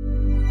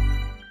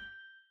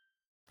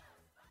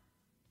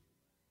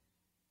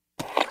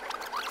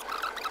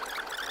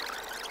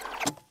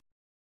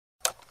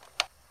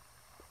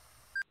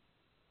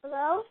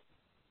 Hello?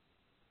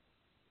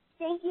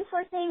 Thank you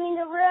for saving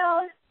the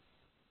world.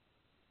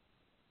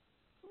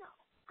 No,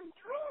 I'm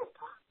trying to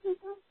talk to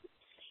you.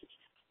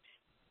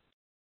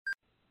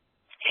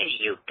 Hey,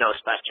 you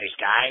Ghostbusters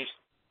guys.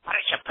 Why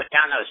don't you put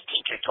down those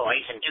teacher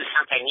toys and do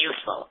something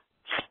useful?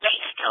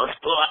 Space Ghost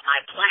blew up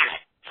my planet,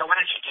 so why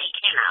don't you take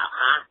him out,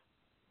 huh?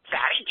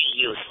 That'd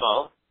be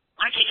useful.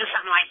 Why don't you do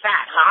something like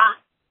that, huh?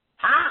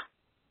 Huh?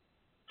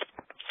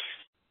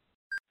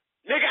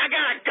 Nigga, I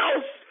got a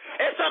ghost!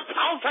 It's a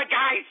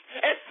poltergeist!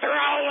 It's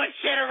throwing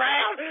shit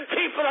around!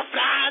 People are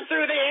flying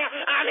through the air!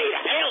 I need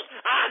help!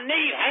 I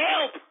need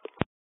help!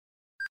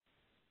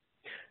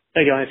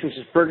 Hey guys, this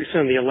is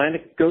Ferguson of the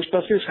Atlantic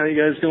Ghostbusters. How you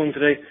guys doing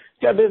today?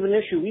 Got a bit of an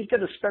issue. We've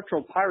got a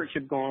spectral pirate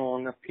ship going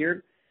on up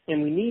here,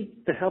 and we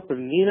need the help of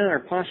Nina or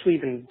possibly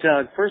even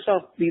Doug. First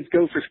off, these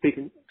ghosts are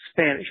speaking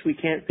Spanish. We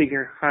can't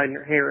figure hiding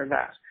her hair or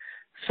that.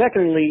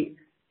 Secondly,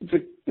 it's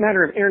a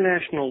matter of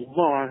international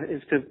law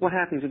as to what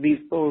happens if these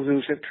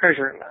bozos have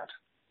treasure in that.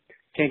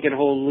 Can't get a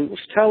hold of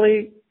Louis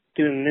Tully,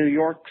 doing in New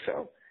York,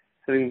 so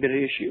having a bit of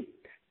issue.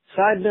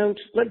 Side note,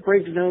 let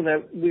Briggs know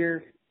that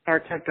our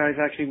tech guy is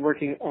actually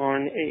working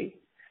on a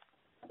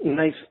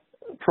nice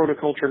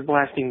protoculture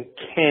blasting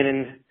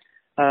cannon,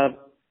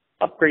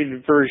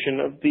 upgraded version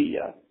of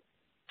the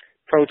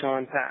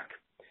proton pack.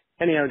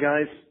 Anyhow,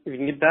 guys, if you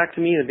can get back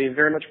to me, that'd be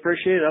very much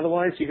appreciated.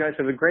 Otherwise, you guys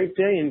have a great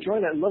day. Enjoy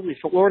that lovely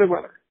Florida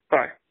weather.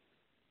 Bye.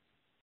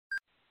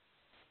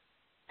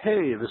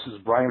 Hey, this is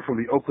Brian from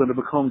the Oakland and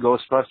Macomb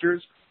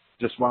Ghostbusters.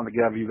 Just wanted to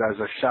give you guys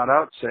a shout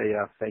out, say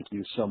thank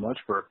you so much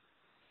for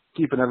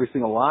keeping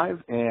everything alive,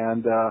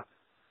 and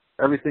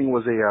everything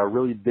was a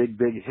really big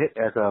hit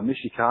at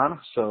Michigan,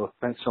 so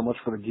thanks so much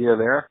for the gear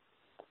there,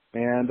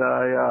 and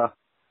I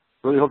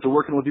really hope to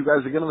working with you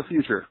guys again in the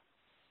future.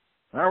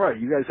 All right,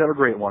 you guys have a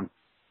great one.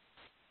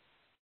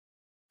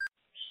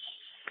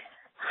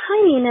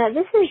 Hi, Nina.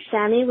 This is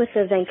Sammy with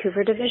the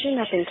Vancouver division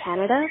up in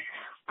Canada.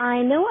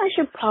 I know I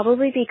should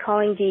probably be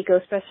calling the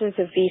Ghostbusters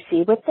of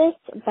VC with this,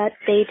 but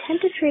they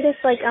tend to treat us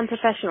like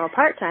unprofessional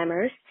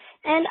part-timers,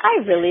 and I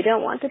really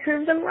don't want to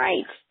prove them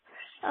right.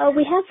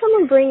 We had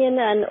someone bring in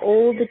an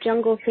old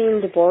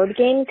jungle-themed board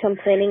game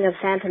complaining of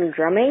phantom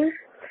drumming.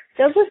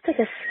 Doug just took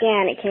a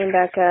scan. It came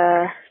back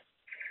a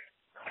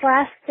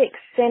plastic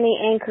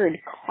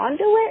semi-anchored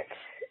conduit.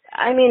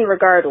 I mean,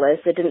 regardless,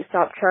 it didn't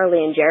stop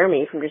Charlie and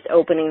Jeremy from just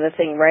opening the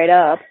thing right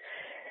up.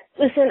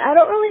 Listen, I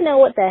don't really know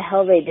what the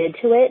hell they did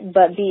to it,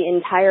 but the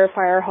entire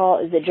fire hall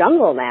is a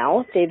jungle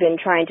now. They've been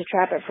trying to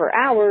trap it for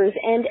hours,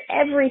 and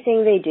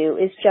everything they do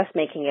is just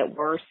making it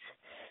worse.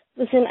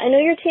 Listen, I know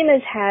your team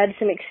has had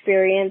some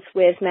experience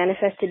with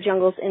manifested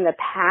jungles in the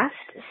past,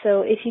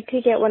 so if you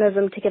could get one of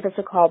them to give us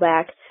a call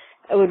back,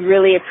 I would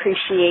really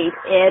appreciate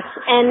it.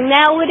 And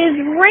now it is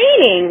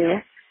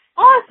raining!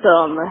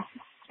 Awesome!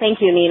 Thank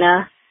you,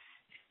 Nina.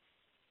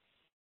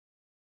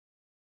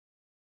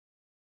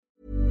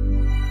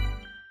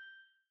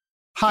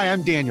 Hi,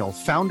 I'm Daniel,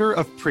 founder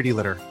of Pretty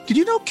Litter. Did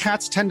you know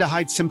cats tend to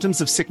hide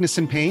symptoms of sickness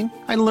and pain?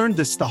 I learned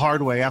this the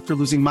hard way after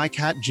losing my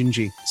cat,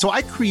 Gingy. So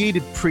I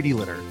created Pretty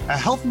Litter, a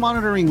health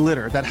monitoring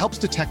litter that helps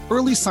detect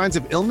early signs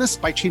of illness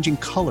by changing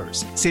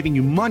colors, saving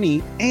you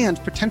money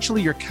and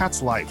potentially your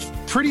cat's life.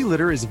 Pretty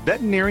Litter is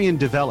veterinarian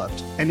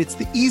developed, and it's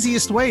the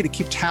easiest way to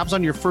keep tabs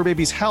on your fur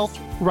baby's health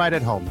right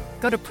at home.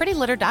 Go to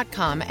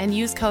prettylitter.com and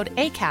use code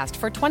ACAST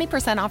for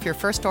 20% off your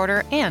first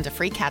order and a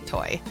free cat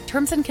toy.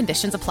 Terms and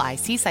conditions apply.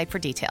 See site for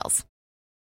details.